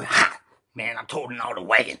 I told you, man, I'm toting all the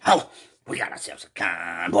wagon. Oh, we got ourselves a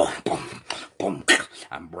convoy. Boom, boom.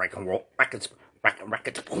 I'm breaking world records.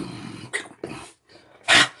 Records. Boom, boom.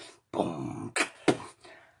 Boom, boom.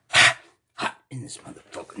 Hot in this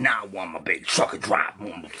motherfucker. Now I want my big trucker drive.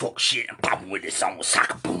 Want my fuck shit and popping with this on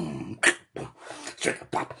soccer. Boom, boom. Shake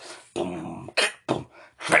it, pop. Boom, boom.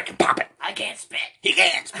 Shake it, pop it. I can't spit. He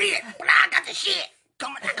can't spit, but I got the shit.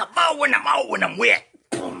 Coming like a bow when I'm wet.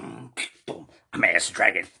 Boom, boom. I'm ass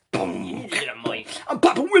dragging. Boom. You need to get a mic. I'm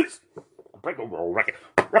Papa Willis. I'm breaking world record.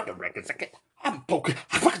 Record second. I'm poking.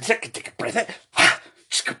 I fucking second. Take a breath.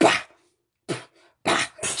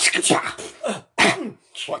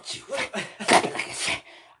 What you? Grab it like I said.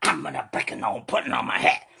 I'm gonna break it on, putting on my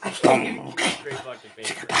hat. Boom.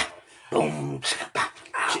 Boom.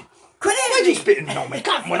 Quit it. Why'd you spitting on me?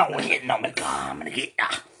 Come on, hitting on me. I'm gonna get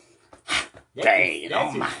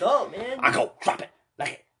That's his fault, man. I go drop it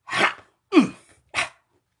like it.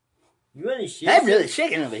 You want to share? I'm really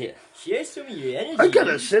shaking over here. Share some of your energy. I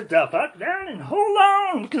gotta sit the fuck down and hold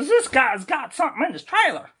on, because this guy's got something in his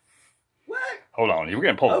trailer. What? Hold on, you're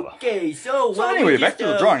getting pulled over. Okay, so anyway, back to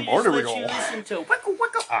the drawing board. Here we let go. you listen to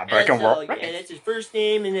Wicka. I'm breaking world Yeah, records. that's his first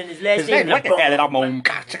name, and then his last His name. name, look at that, I'm on.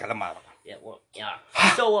 God, check them out. Yeah, well, yeah.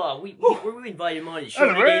 So, we invited him on the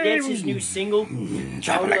show today. That's his new single.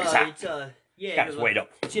 Drop it like it's hot. It's yeah. Got his weight up.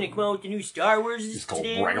 It's gonna come out with the new Star Wars It's called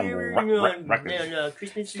today. records. On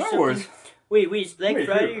Christmas or Star something. Wars. Wait, it's Black Wait,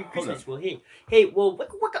 Friday here, or hold Christmas? Well, hey, well,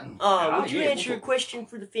 would you yeah, answer a question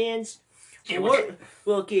for the fans? Yeah, Well,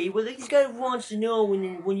 okay. Well, this guy wants to know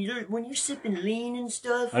when you're sipping lean and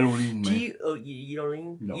stuff. I don't lean, man. You don't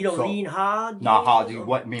lean? No, You don't so- lean hard? Nah, hard, dude.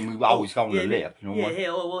 What? I mean, we always go on the man. left. You know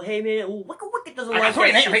Yeah, what? hey, hey, man. Wicca doesn't I got like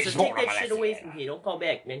 3 that pages shit, so more take on that my shit list. away from here. Don't call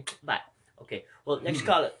back, man. Bye. Okay. Well, next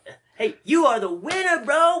caller. Hey, you are the winner,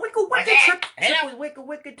 bro. Wicca. Trip with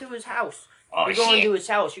Wicca to his house. Oh, You're going shit. to his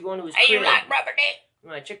house. You're going to his Hey, crib. you like rubber dick? You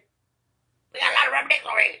want to check? We got a lot of rubber dicks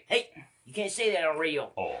already. Hey, you can't say that on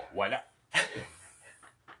radio. Oh, why not?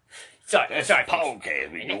 Sorry.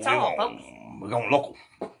 Podcast. We That's do. all, folks. We're going local.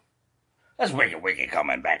 That's Wicked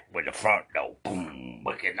coming back with the front door. Boom.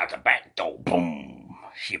 Wicked out the back door. Boom.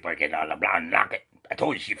 She breaking all the blind locket. I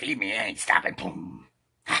told you she feed me. I ain't stopping. Boom.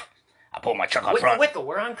 Ha. I pull my truck up front. Wicca,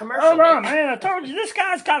 we're on commercial. Hold on, man. I told you, this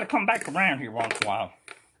guy's got to come back around here once in a while.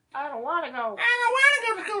 I don't want to go. I don't want to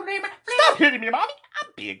go to school, baby. Stop hitting me, mommy. I'll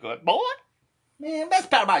be a good boy. Man, best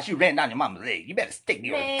part about you ran down your mama's leg. You better take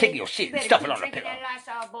your shit and stuff it on the pillow. that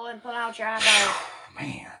Lysol, boy, and pull out your eyeball.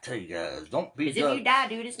 Man, I tell you guys, don't be Because if you die,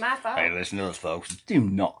 dude, it's my fault. Hey, listen to us, folks. Do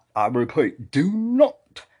not, I repeat, do not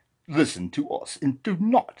listen to us. And do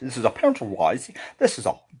not, this is a parental wise, this is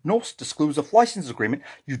a non-disclosive license agreement.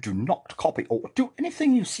 You do not copy or do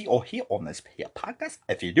anything you see or hear on this here podcast.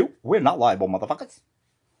 If you do, we're not liable, motherfuckers.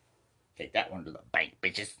 Take that one to the bank,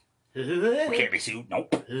 bitches. We can't be sued,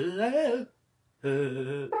 nope.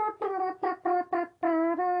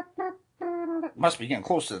 Must be getting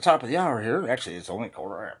close to the top of the hour here. Actually, it's only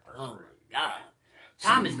quarter after. Oh, my God.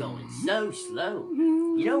 Time is going so slow.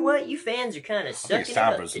 You know what? You fans are kind of I think sucking it's it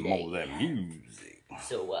time up for some today. more of that music.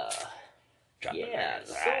 So, Drop it yeah. like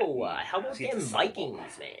So, that. how about Let's get them the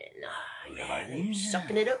Vikings, man? Yeah, they're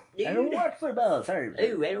sucking it up, dude. I don't watch football, sorry.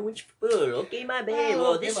 Oh, I don't watch football. Okay, my bad. Oh,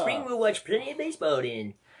 Well, this come spring on. we'll watch plenty of baseball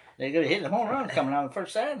then. They could have hit the home run coming on the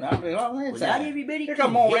first side, and I'll be on the inside. Not everybody Here can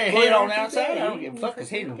come more hit red head on the one outside. I don't give a fuck. His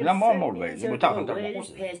head is more motivated. We're talking to the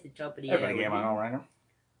horses. Past the top of the Everybody hour. get on right now.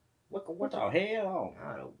 What the hell?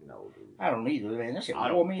 I don't know, dude. I don't either, man. That shit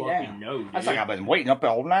I wore don't me fucking down. know, dude. That's like I've been waiting up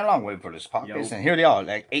all night long waiting for this podcast, and here they are,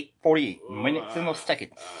 like 8:48 minutes and no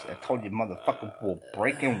seconds. I told you, motherfucker, we're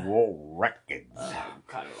breaking world records. I'm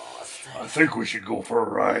kind of lost. I think we should go for a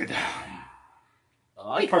ride.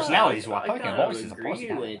 Hey, personalities, well, I think kind your of voice is a agree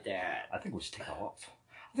personality. with that. I think we should take off.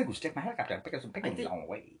 I think we should take my helicopter and pick up some pickles on the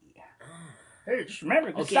way. Hey, just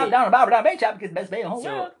remember, just stop down the Bible Down Bait Shop because the best bait in the whole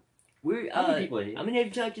world. We're, How many people are here? I'm gonna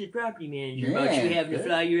have to talk to the property manager about you having to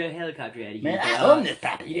fly your helicopter out of here. Man, I but, own this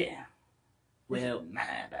property. yeah. Well,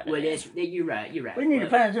 well, you're right. we need to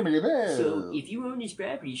find somebody to build. So, if you own this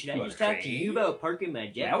property, should I Well, just talk to you about parking my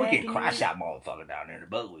jetpack? Now we can in crash here? that motherfucker down there in the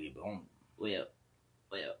bug with you, but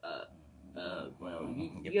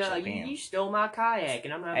you stole my kayak,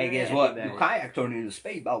 and I'm not hey, very guess happy what? about Your it. kayak turned into a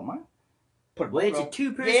speedboat, man. Put a Well, it's a boat on.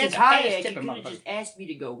 two-person Yeah, it's a kayak. fast You tipping could have motherfucker. just asked me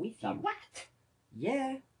to go with you. Now, what?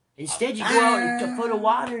 Yeah. Instead, you go out and full of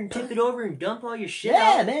water and tip it over and dump all your shit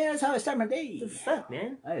Yeah, out. man, that's how I start my What day. the fuck,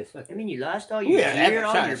 man? Hey, fuck. I mean, you lost all your Yeah, gear,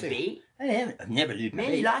 all that's your right. bait. I never lose my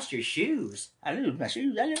Man, you bait. lost your shoes. I lose my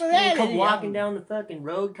shoes. I never And had you come any. walking down the fucking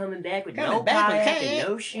road, coming back with Coming no back with kayak kayak. and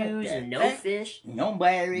no What shoes the and no fuck? fish. No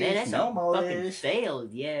batteries, Man, that's no a fucking motors. fail,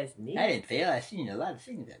 if you ask me. I didn't fail. I seen a lot of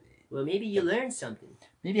things I did. Well, maybe you learned something.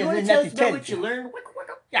 Maybe You I want learned to tell nothing us about to what you learned?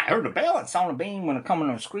 Yeah, I heard the bell and saw the beam when it coming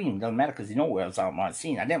on the screen. Doesn't matter because you know where I was on my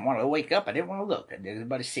scene. I didn't want to wake up. I didn't want to look. I didn't want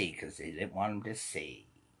everybody see because they didn't want them to see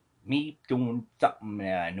me doing something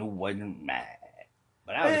that I knew wasn't mine.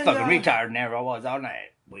 But I was a fucking retard and there I was all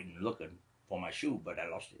night waiting, looking for my shoe, but I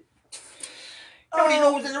lost it. Nobody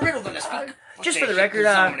knows in the riddle gonna speak. Just for the record,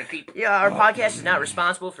 yeah, our podcast is not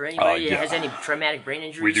responsible for anybody that has any traumatic brain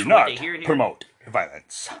injuries. We do from what not they hear here. promote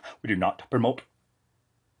violence. We do not promote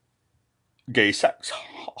gay sex.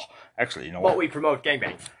 Actually, you know But what? we promote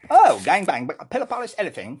gangbangs. Oh, gangbang, but pillow polish,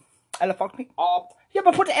 anything. Elephunking. Oh, yeah,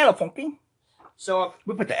 but put the elephunking. So,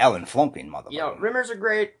 We put the L in flunking, motherfucker. you know, rimmers are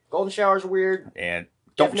great. Golden showers are weird. And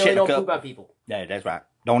don't Definitely shit in a don't cup. poop on people. Yeah, that's right.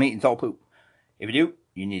 Don't eat and throw poop. If you do,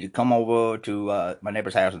 you need to come over to my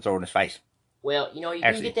neighbor's house and throw it in his face. Well, you know, you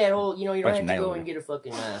Actually, can get that whole, you know, you don't have to nailed go it. and get a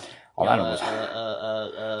fucking, All I know was-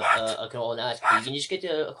 a colonoscopy. You can just get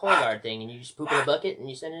the Cologuard thing and you just poop in a bucket and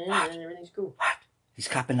you send it in and everything's cool. He's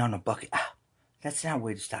copping on the bucket. Ah, that's not a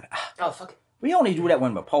way to stop it. Ah. Oh, fuck it. We only do that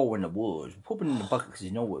when we're poor in the woods. We're pooping in the bucket because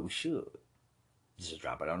you know what we should. Just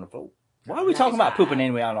drop it on the floor. Why are we talking about pooping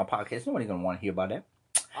anyway on our podcast? Nobody's going to want to hear about that.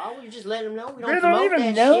 Oh, we just let them know. We They don't don't promote even that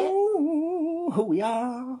shit. know who we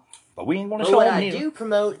are. But we ain't going to But show what them I here. do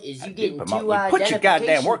promote is I you do getting promote. two You put your goddamn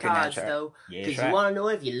identification work in there, cards, sir. though. Yeah, Because that's right. you want to know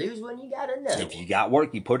if you lose one, you got to know. If you got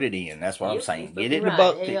work, you put it in. That's what I'm Yep, saying. you're Get it in the fucking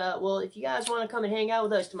right. bucket. Hey, well, if you guys want to come and hang out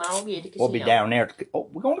with us tomorrow, we'll be at the casino. We'll be down there. Oh,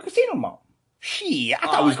 we're going to the casino tomorrow. Shit, I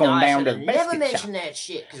thought Oh, we was going no, I down to should've the never basket mentioned shop. that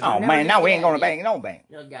shit. 'cause Oh, we're man, now never we ain't going to gonna bank no bank.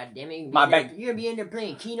 No, goddamn it. My You're bank. going to be in there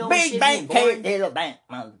playing Keno and Big shit, bank, being bored. little bank.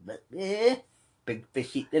 Yeah. Big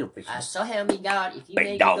fishy, little fishy. I saw how me God, if you make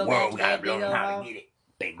Big it dog go back world to gotta that big learn old how to house, get it.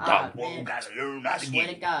 Big Ah, dog man. world gotta learn how I to swear get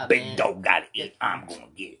to it. God, Big man. dog gotta eat. I'm gonna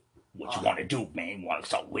get it. What you Ah. wanna do, man? You wanna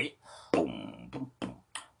start with it? Boom, boom, boom.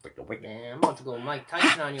 Wicked. man, I'm about to go Mike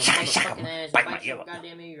Tyson on your Shaka, shaka, motherfucking ass. bite my Bite your ear.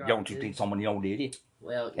 goddamn ear. Don't you think someone don't did it?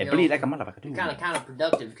 Well, you Hey, know, bleed like a motherfucker, too. you're kind of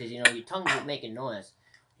counterproductive because, you know, your tongue will make a noise.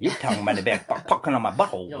 You're talking about the back fucking on my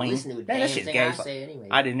butthole, You don't man. listen to a Man, damn that shit's thing gay. I say anyway.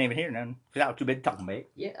 I didn't even hear nothing. Cause I was too busy talking about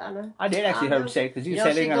it. Yeah, I know. I did actually I hear know. him say, because you know,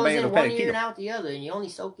 said they shit ain't gonna goes be able in to pay one the ear kid. and out the other, and you only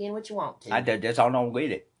soak in what you want to. I did, that's all I'm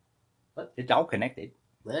with it. What? It's all connected.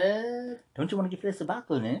 What? Don't you want to get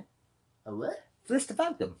Flistabaco in it? A what?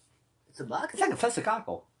 Flistabaco. It's a box? It's like a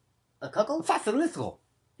Flistabaco. A cuckle? Flistabaco.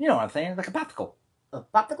 You know what I'm saying? Like a popsicle. A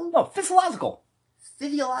popsicle? No, physiological.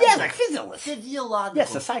 Physiological. Yeah, like physiologist. Physiological.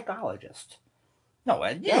 Yes, a psychologist. No,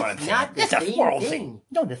 you know what I'm That's saying. not the That's a same world thing. thing.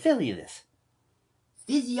 No, the silly of this.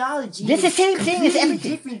 Physiology This is the same thing as completely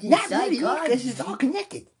everything. different than Not really, psychology. because it's all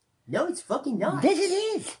connected. No, it's fucking not. This it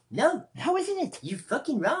is. No, How isn't it? you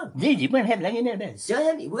fucking wrong. Dude, you wouldn't have nothing in there.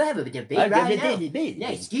 So we'll have a debate right now.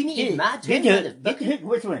 Now, excuse me, it's my turn. Get motherfucker. to it.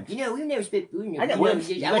 Which one? You know, we've never spit food in your I got food.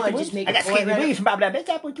 worms. I want to just make I a got point skinny right beans from Bob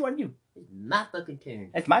Bitch. What you want to do? It's my fucking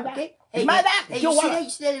turn. That's my back. Okay? It's my back. Hey, It's you your see wallet. that? You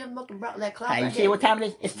see that fucking brought that clock Hey, you right see there? what time it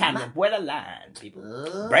is? It's time my- to wear the line, people.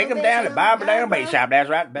 Oh, Break them down to Bob man, Bait Shop. That's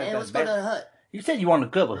right. Man, let's go to the hut. You said you wanted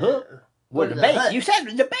to cover hook. What, debate? You said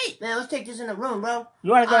debate. Man, let's take this in the room, bro.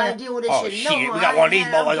 You want to go I in ain't deal with this Oh, shit shit. no more. We got one of these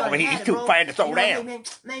boys I'm over here. done He's too bro. afraid to throw You know what I down. mean,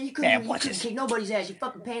 man, you Man, couldn't kick nobody's ass. You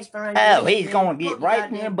fucking pants flying. Oh, he's going to get right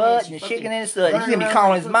in the butt and shaking his stuff. He's going to be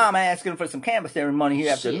calling his mom asking for some commissary money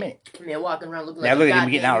here after a minute. Man, walking around looking Now like look at him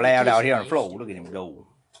getting all loud out here on the floor. Look at him go.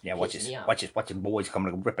 Yeah, watch this. Watch them boys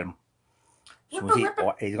coming to rip him. So he's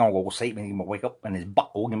going to go sleep and he's going to wake up and his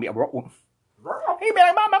butt will be a roll. He be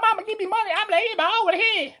like, mama, give me money. I'm like, over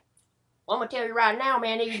here. Well, I'm going to tell you right now,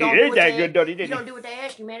 man. You don't do what they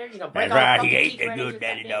ask you, man. You're going to break That's all right. the He ate teeth that good,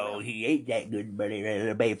 daddy dog. He ate that good, buddy,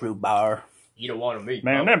 the bay fruit bar. You don't want to meet,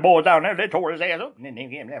 man. Them boys down there, they tore his ass up and then they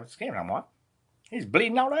gave him that skin on what? He's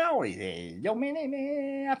bleeding all out. He said, yo,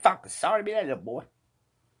 man, I'm fucking sorry to be that little boy.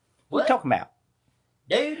 What you talking about?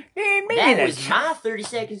 Dude, that was my 30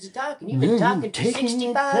 seconds of talking. You've been talking for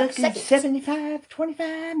 65 seconds. 75,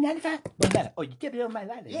 25, 95. Oh, you tipped it on my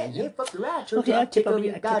light. Yeah, fuck the right. Okay, I'll tip over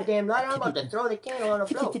your goddamn light. I'm about to throw the candle on the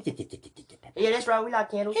floor. Yeah, that's right. We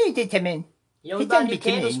like candles. He did come in. You know, we buy new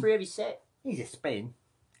candles for every set. He's just spraying.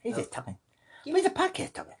 He's just talking. Where's the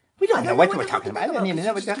podcast talking? We don't know what we're talking about. I don't even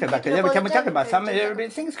know what we're talking about. Because every time we're talking about something, everybody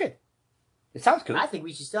thinks it's good. It sounds good. I think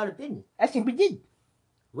we should start a business. I think we did.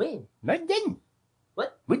 When? No, we didn't.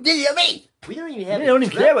 What? We did it already. We don't even have We don't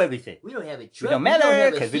even care what we say. We don't have a truck. We don't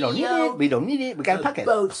matter because we don't need it. We don't need it. We got a podcast.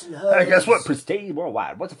 Boats and guess what? Prestige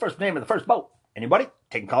Worldwide. What's the first name of the first boat? Anybody?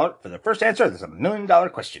 Take a call for the first answer. This is $1 million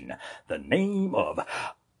question. The name of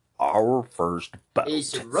our first boat.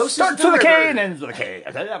 Starts with a K and ends with a K.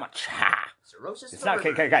 I tell you that much. It's not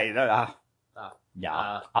KKK.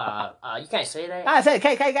 Yeah. You can't say that. I said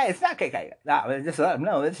KKK. It's not KKK. No, just let them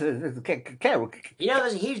know. It's KKK. You know,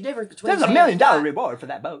 there's a huge difference between. There's $1 million reward for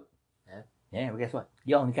that boat. Yeah, well, guess what?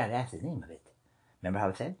 You only got to ask the name of it. Remember how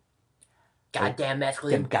it said? Goddamn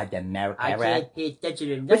masculine. Goddamn American. I can't pay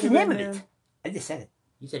attention. What's the name of it? I just said it.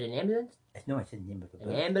 You said an ambulance? No, I said the name of it.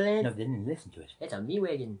 An ambulance? No, they didn't listen to it. That's a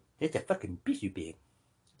me-wagon. That's a fucking bisu pig.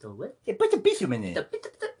 So what? Yeah, put the bisu in there.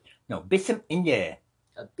 No, bisu in there.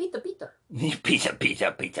 A pita. Pizza. You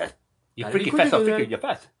freaking fast, I'll figure you're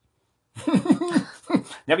fast.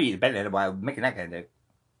 Never eat better while making that kind of.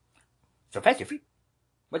 So fast, you're free.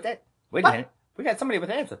 What's that? Wait a minute. We got somebody with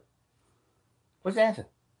an answer. What's the answer?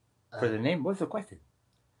 For the name, what's the question?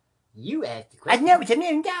 You asked the question. I know, it's $1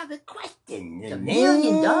 million question. It's $1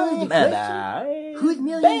 million question? Whose $1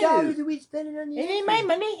 million are we spending on the It ain't my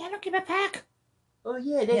money. I don't give a fuck. Oh,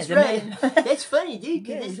 yeah, that's right. That's funny, dude,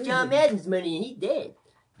 because it's John Madden's money and he's dead.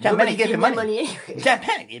 John Madden gave him money. Anyway. John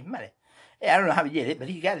Madden gave him money. Yeah, I don't know how he did it, but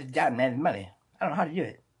he got John Madden's money. I don't know how to do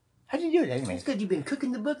it. How did you do it anyway? It's because you've been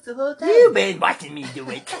cooking the books the whole time. You've been watching me do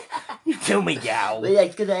it. You told me, y'all. Well,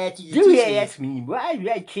 that's because I asked you to You teach me. asked me, why did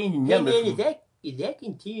I change the Hey, number? man, is that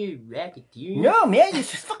considered racketeering? No, man,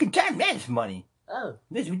 this is fucking John Madden's money. Oh.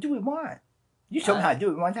 This we do what we want. You showed me how to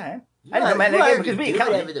do it one time. You I don't know, man, are because we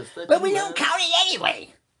count it. But we don't count it anyway.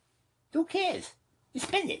 Who cares? You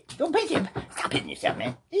spend it. Don't pinch it. Stop hitting yourself,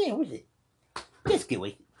 man. Yeah, what's it? Just get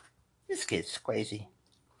away. This kid's crazy.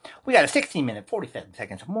 We got a 16-minute, 47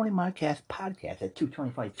 seconds morning podcast at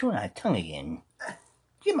 2:25. Chewing on a tongue again.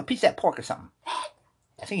 Give him a piece of that pork or something.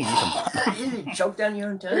 I think he needs some. You choke down your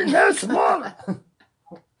own tongue? No, smaller.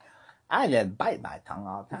 I just bite my tongue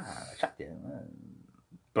all the time.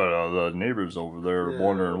 But the neighbors over there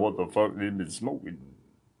wondering what the fuck they've been smoking.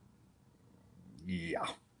 Yeah.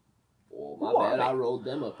 Oh, my bad. I rolled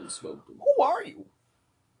them up and smoked them. Who are you?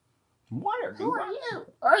 What are you? Who are you?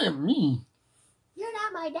 I am me. You're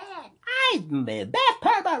not my dad. I'm the best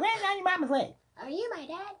part about running on your mama's leg. Are you my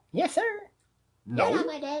dad? Yes, sir. No. You're not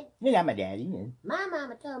my dad. You're not my daddy. My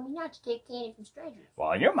mama told me not to take candy from strangers.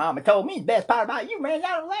 Well, your mama told me the best part about you ran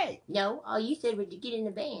down the leg. No, all you said was to get in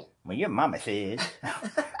the van. Well, your mama said.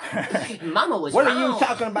 Mama was What wrong. are you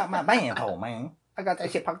talking about my van for, man? I got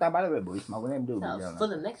that shit parked out by the river. We smoking them dudes.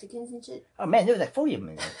 Full of Mexicans and shit. Oh, man, there was like 40 of them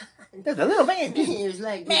in there. There's a little van, too. It was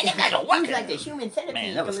like, man, that guy's a it was like the human centipede.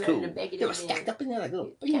 Man, that was coming cool. out of the back of They the were van. stacked up in there like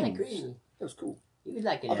little Kind of beans. crazy. That was cool. It was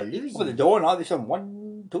like an illusion. Open the door and all this stuff.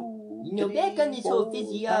 1, 2. You know, back on this whole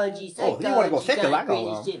physiology, Oh, psychology, you want to go sick? kind I of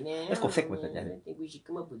go. crazy shit, man. Let's go sick with it then. I think we should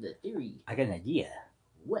come up with a theory. I got an idea.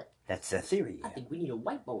 What? That's a theory. I think we need a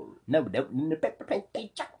whiteboard. No, the paper plate.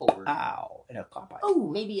 Okay, chalkboard. Ow, and a copy. Oh,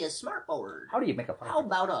 maybe a smart board. How do you make a How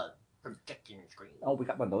about a projection screen? Oh, we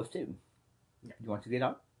got one of those too. You want to get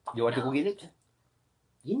on? You want to go get it?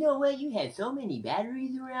 You know what? You have so many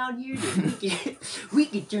batteries around here that we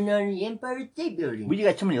could turn on the Empire State Building. We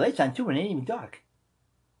got so many lights on too, and it ain't even dark.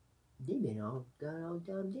 They've been all gone all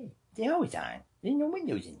damn day. They're always on. There's no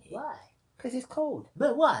windows in here. Why? Because it's cold.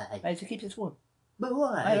 But why? I just keep this warm. But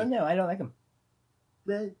why? I don't know. I don't like them.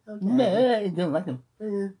 but okay. No, I don't like them.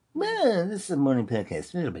 Well, this is a morning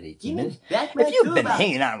podcast. A little bit 18 minutes. If you've been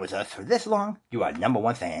hanging on with us for this long, you are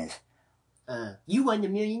 #1 fans. You won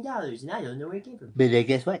 $1 million, and I don't know where it came from. But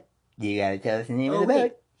guess what? You gotta tell us the name of the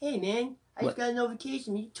boat. Hey, man, I just got a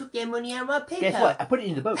notification. You took that money out of my PayPal. Guess what? I put it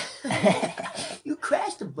in the boat. You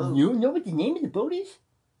crashed the boat. You know what the name of the boat is?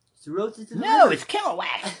 Cirrhosis to the No, river. it's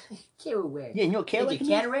Kerouac. Kerouac. Yeah, you know what Kerouac Is it means?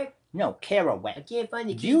 cataract? No, Kerouac. I can't find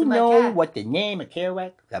the Do keys you to my know car. what the name of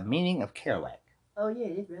Kerouac, the meaning of Kerouac? Oh, yeah,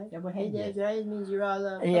 that's right. Never Hey, had that's that. right. It means you're all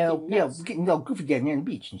We're getting all goofy down there on the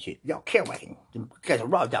beach and shit. Y'all Kerouacing. The guys are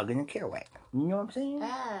raw dogging in Kerouac. You know what I'm saying?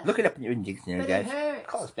 Ah. Look it up in your dictionary, But guys. it hurts.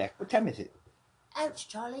 Call us back. What time is it? Ouch,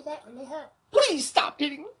 Charlie, that really hurt. Please stop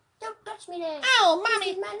hitting me. Don't touch me there. Ow, Mommy.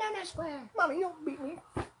 This is my no-no square. Mommy, don't beat me.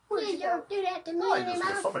 Please don't do that to me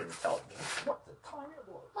anymore. Somebody was telling me what the time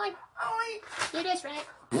it was. Boy, do this right.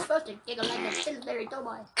 You're supposed to giggle like a Pillsbury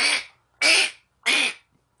Doughboy.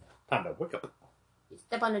 Time to wake up. You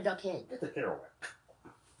step on the duck head. It's a Kerouac.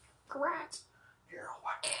 Correct.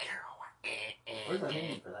 Kerouac. Where's my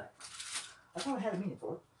meaning for that? I thought I had a meaning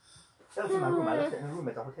for it. That was in my room. I left it in the room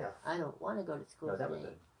at the hotel. I don't want to go to school No, that was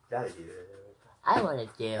today. a validity. I want to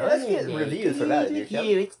do Let's get reviews for validity, shall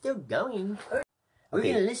we? It's still going. We're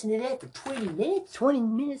Okay. going to listen to that for 20 minutes? 20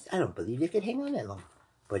 minutes? I don't believe you could hang on that long.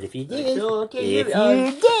 But if you did, So, okay, if here,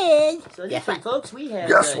 you did, So guess this one, what? folks, we have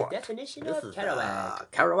Guess the what? definition This of is Kerouac.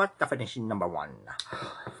 Kerouac definition #1.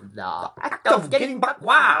 The act of of getting getting buck buck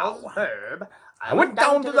wild. wild. Verb. I went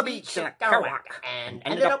down to the beach in a Kerouac and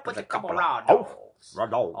ended up with a couple raw Oh, dogs. raw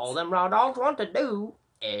dogs. All them raw dogs want to do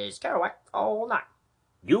is Kerouac all night.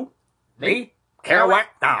 You, me, Kerouac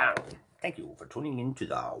down. Thank you for tuning in to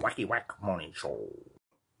the Wacky Whack Morning Show.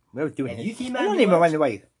 We're doing Have it. you seen I my don't new even watch? wonder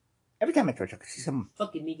why. Every time I try to see some,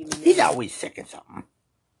 Fucking Mickey Mouse. he's always sick of something.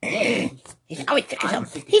 Yeah. He's always sick of I'm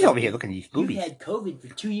something. sick of He's over something. here looking at these You boobies. had COVID for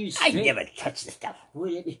 2 years I straight. never touched the stuff.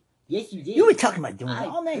 Whatever. Yes, you did. You were talking about doing it I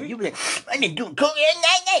all night. heard- You were like, I've been doing COVID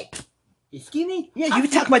all night. Excuse me? Yeah, you were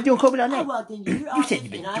talking about doing COVID all I night. walked into your You office said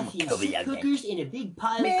you've been and I doing seen COVID 6 all night. cookers and a big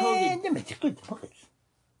pile of Man, COVID. them is good bullets.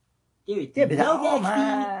 There is Yeah, but no oh vaccine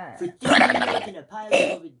my. for 3 years and a pile of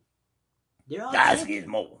COVID. They're all Das sick.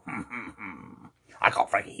 Gizmo. I call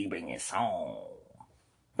Frankie. He bring his song.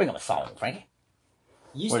 Bring him a song, Frankie.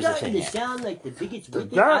 You Where's the starting to thing? sound like the biggest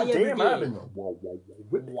whippet I ever did.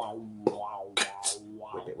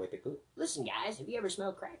 Whip it good. Listen, guys, have you ever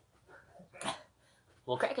smelled crack?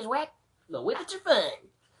 Well, crack is whack, but whippets are fun.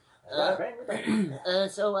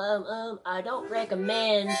 I don't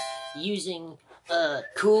recommend using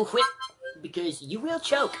Cool Whip because you will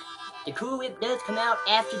choke. The Cool Whip does come out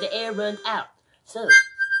after the air runs out. So,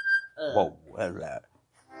 Whoa, what's that?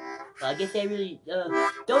 I guess that really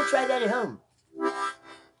don't try that at home.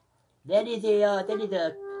 That is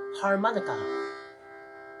a harmonica,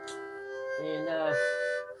 and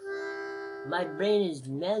my brain is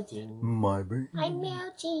melting. My brain. I'm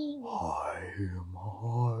melting. I am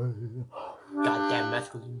high. Goddamn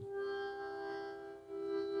masculine.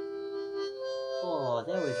 Oh,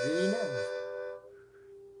 that was really nice.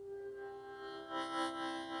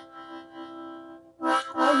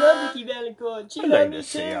 I love Vicky Valancourt. She I'd loved like me to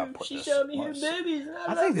see her too. put She this showed me her once. boobies. And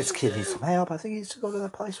I think this kid needs some help. I think he needs to go to the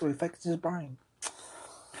place where he fixes his brain.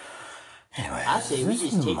 Anyway, I say we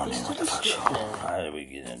just take morning, this to what the fuck strip show? club. How do we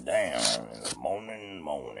get it down? In the morning,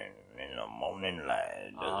 in the morning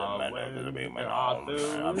light. Doesn't matter, it'll be my own.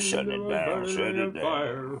 I'm shutting it down, shut it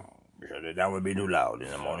down. Shut it down would be too loud in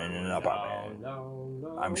the morning in the apartment.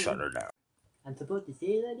 I'm shutting it down. I'm supposed to say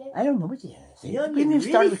it like that? I don't know what you have to say. You know, We didn't even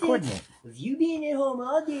start recording it. Of you being at home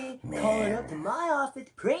all day, calling up to my office,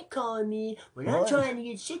 prank calling me when I'm What? trying to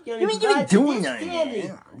get shit done. You and ain't even provide for doing this nothing. family.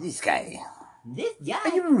 Man. This guy. This Are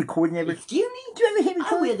guy. you even recording ever? Excuse me? Do you ever hear me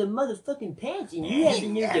I wear the motherfucking pants, and you have the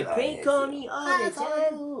nerve to prank call me all the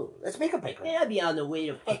time. Let's make a break. Man, I'd be on the way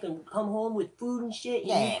to fucking come home with food and shit, and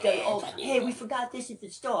Yeah, you go, man, oh, fuck hey, you. we forgot this at the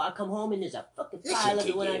store. I come home and there's a fucking Listen pile of to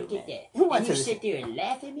it when I you, get man. there. Who And wants you to sit there and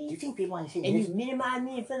laugh at Do you me, think people want to see and this? you minimize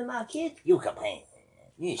me in front of my kids. You complain.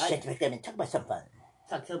 You shut back them and talk about some fun.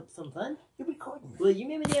 Talk some fun. You're recording. Well, you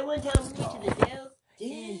remember that one time we went to the Dells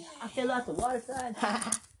and I fell off the water slide?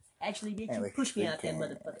 Actually, bitch, Anyway, you pushed me we out that can-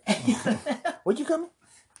 motherfucker. Would you come?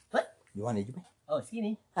 What? You wanted to be? Oh, excuse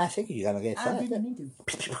me. I think you're gonna get I fun. didn't mean to.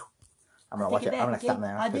 I'm gonna watch Take it. it I'm gonna back, stop okay?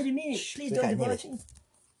 now. I didn't mean it. Shh, Please we don't got divorce neighbors.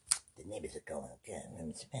 me. The neighbors are going again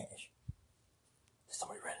in Spanish.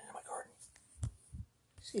 Somebody ran into my garden.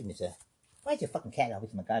 Excuse me, sir. Why is your fucking cat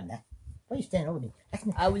always in my garden, huh? Why are you standing over me?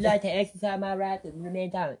 I would like to exercise my right to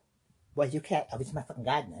remain silent. Why is your cat always in my fucking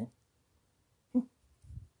garden, huh?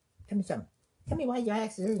 Tell me something. Tell me why your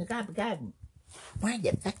ass is in the garden. Why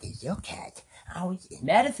the fuck is your cat Always.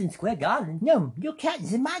 Madison Square Garden. No, your cat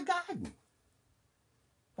is in my garden.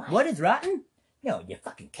 Why? What is rotten? No, your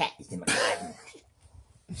fucking cat is in my garden.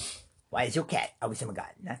 Why is your cat always in my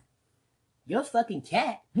garden, huh? Your fucking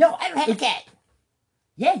cat? No, I don't have a cat.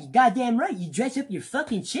 Yeah, you're goddamn right. You dress up your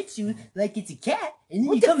fucking Shih Tzu like it's a cat, and then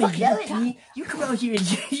What you the come and fuck yell are you at talking- me. You come out here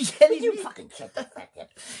and yell at You me. fucking shut the fuck up.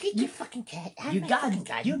 Get your fucking cat out You of my fucking got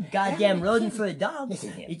garden. you goddamn I'm rodent not for a dog.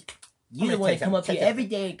 Listen here. You I'm the gonna one tell that come you up here something. every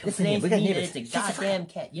day and Listen here, complains we to got me that neighbors. it's a Shut the fuck goddamn up.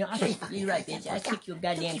 cat. You know, Shut the you're fucking right, cat. bitch. I kick your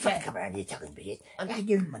goddamn You fucking cat. come around here talking bitch. I got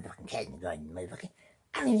your motherfucking cat in the garden, motherfucker.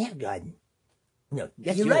 I don't even have a garden. No,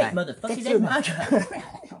 that's You're your right, garden. motherfucker. That's That's your my garden. garden.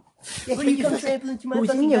 That's What are you your come fucking- trampling to my Who's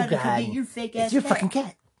in fucking your garden? Come garden? get your fake It's ass your cat. fucking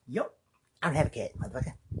cat. Yo, I don't have a cat,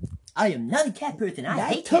 motherfucker. I am not a cat person. I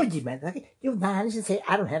hate told cats. you, motherfucker. You're lying and say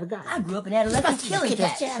I don't have a garden. I grew up in adolescence killing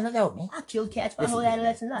cats. I don't know, man. I killed cats my whole Listen,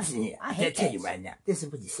 adolescent life. Listen here. I I hate tell you cats. right now. This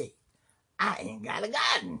is what you say. I ain't got a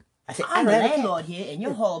garden. I said, I'm I the don't have a cat. landlord here, and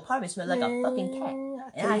your whole apartment smells like a fucking cat.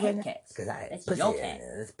 And I hate cats. Because I That's pussy, your cat.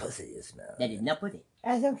 That's pussy you smell. That is not pussy.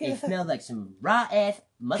 I don't care. It smells like some raw ass,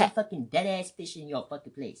 motherfucking dead ass fish in your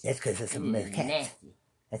fucking place. That's because it's a It is cat. nasty.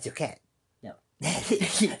 That's your cat. No.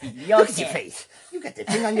 Your Look at your face. You got the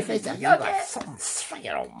thing on your face. You got something straight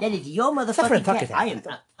on. That is your Stop motherfucking talking cat. I am.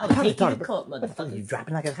 I will take you to court, What the fuck are you motherfucker.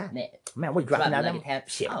 dropping like a hat? Man, Man, what you dropping out like of a hat.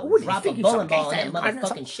 Shit. I'll What do you drop a think you bowling some ball in gangster that gardener or motherfucking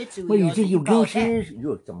something? Shih Tzu. What do you think you call that? gangster?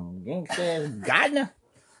 You're some gangster gardener?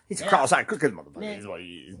 He's a Yeah. cross-eyed crooked motherfucker. Man. Is what he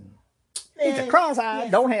is. He's a cross-eyed, Yeah.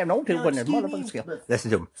 don't have no No, people in his excuse me, motherfucking skill. but-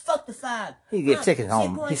 Listen to him. Fuck the five. He gets sick at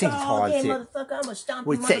home. He thinks it's hard shit. shit. Motherfucker, I'm gonna stomp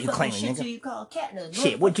What your set you motherfucking claiming, shit nigga? till you call a cat. in a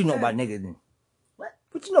Shit, what you know motherfucking about turn. niggas? What?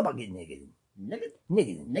 What you know about getting niggas? Nigga?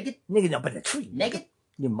 Niggas. Nigga? Niggas up in the tree. Nigga?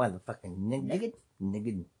 You motherfucking nigga. Nigga?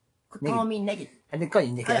 Nigga. Quit Nigga. calling me nigga. I didn't call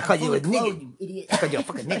you nigga. I called you a fully clothed, nigga. you idiot. I called you a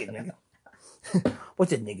fucking nigga, nigga.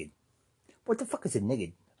 What's a nigga? What the fuck is a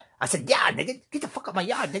nigga? I said, yeah, nigga. Get the fuck out my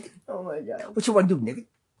yard, nigga. Oh my god. What you want to do, nigga?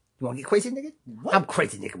 You want to get crazy, nigga? What? I'm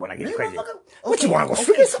crazy, nigga, when I get Really, crazy. motherfucker? What Okay, you want to go okay,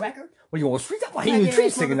 street or something? cracker? What you want to street? I'm going to hit you in the Cracker tree,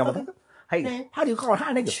 ass singing, motherfucker. motherfucker. Hey, Man. how do you call a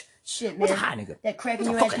high nigga? Shit, man. What's a high nigga? That crack in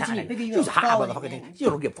What's your a ass fucking high continue bigger, nigga? you You's a high fall in it, motherfucker, man. nigga. You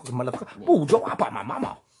don't give a fucking motherfucker. Ooh, Joe, I'll buy my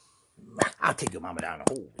mama. I'll take your mama down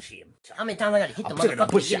the hole, shit. How many times I gotta hit the I'm taking a motherfucking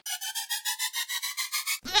push shit?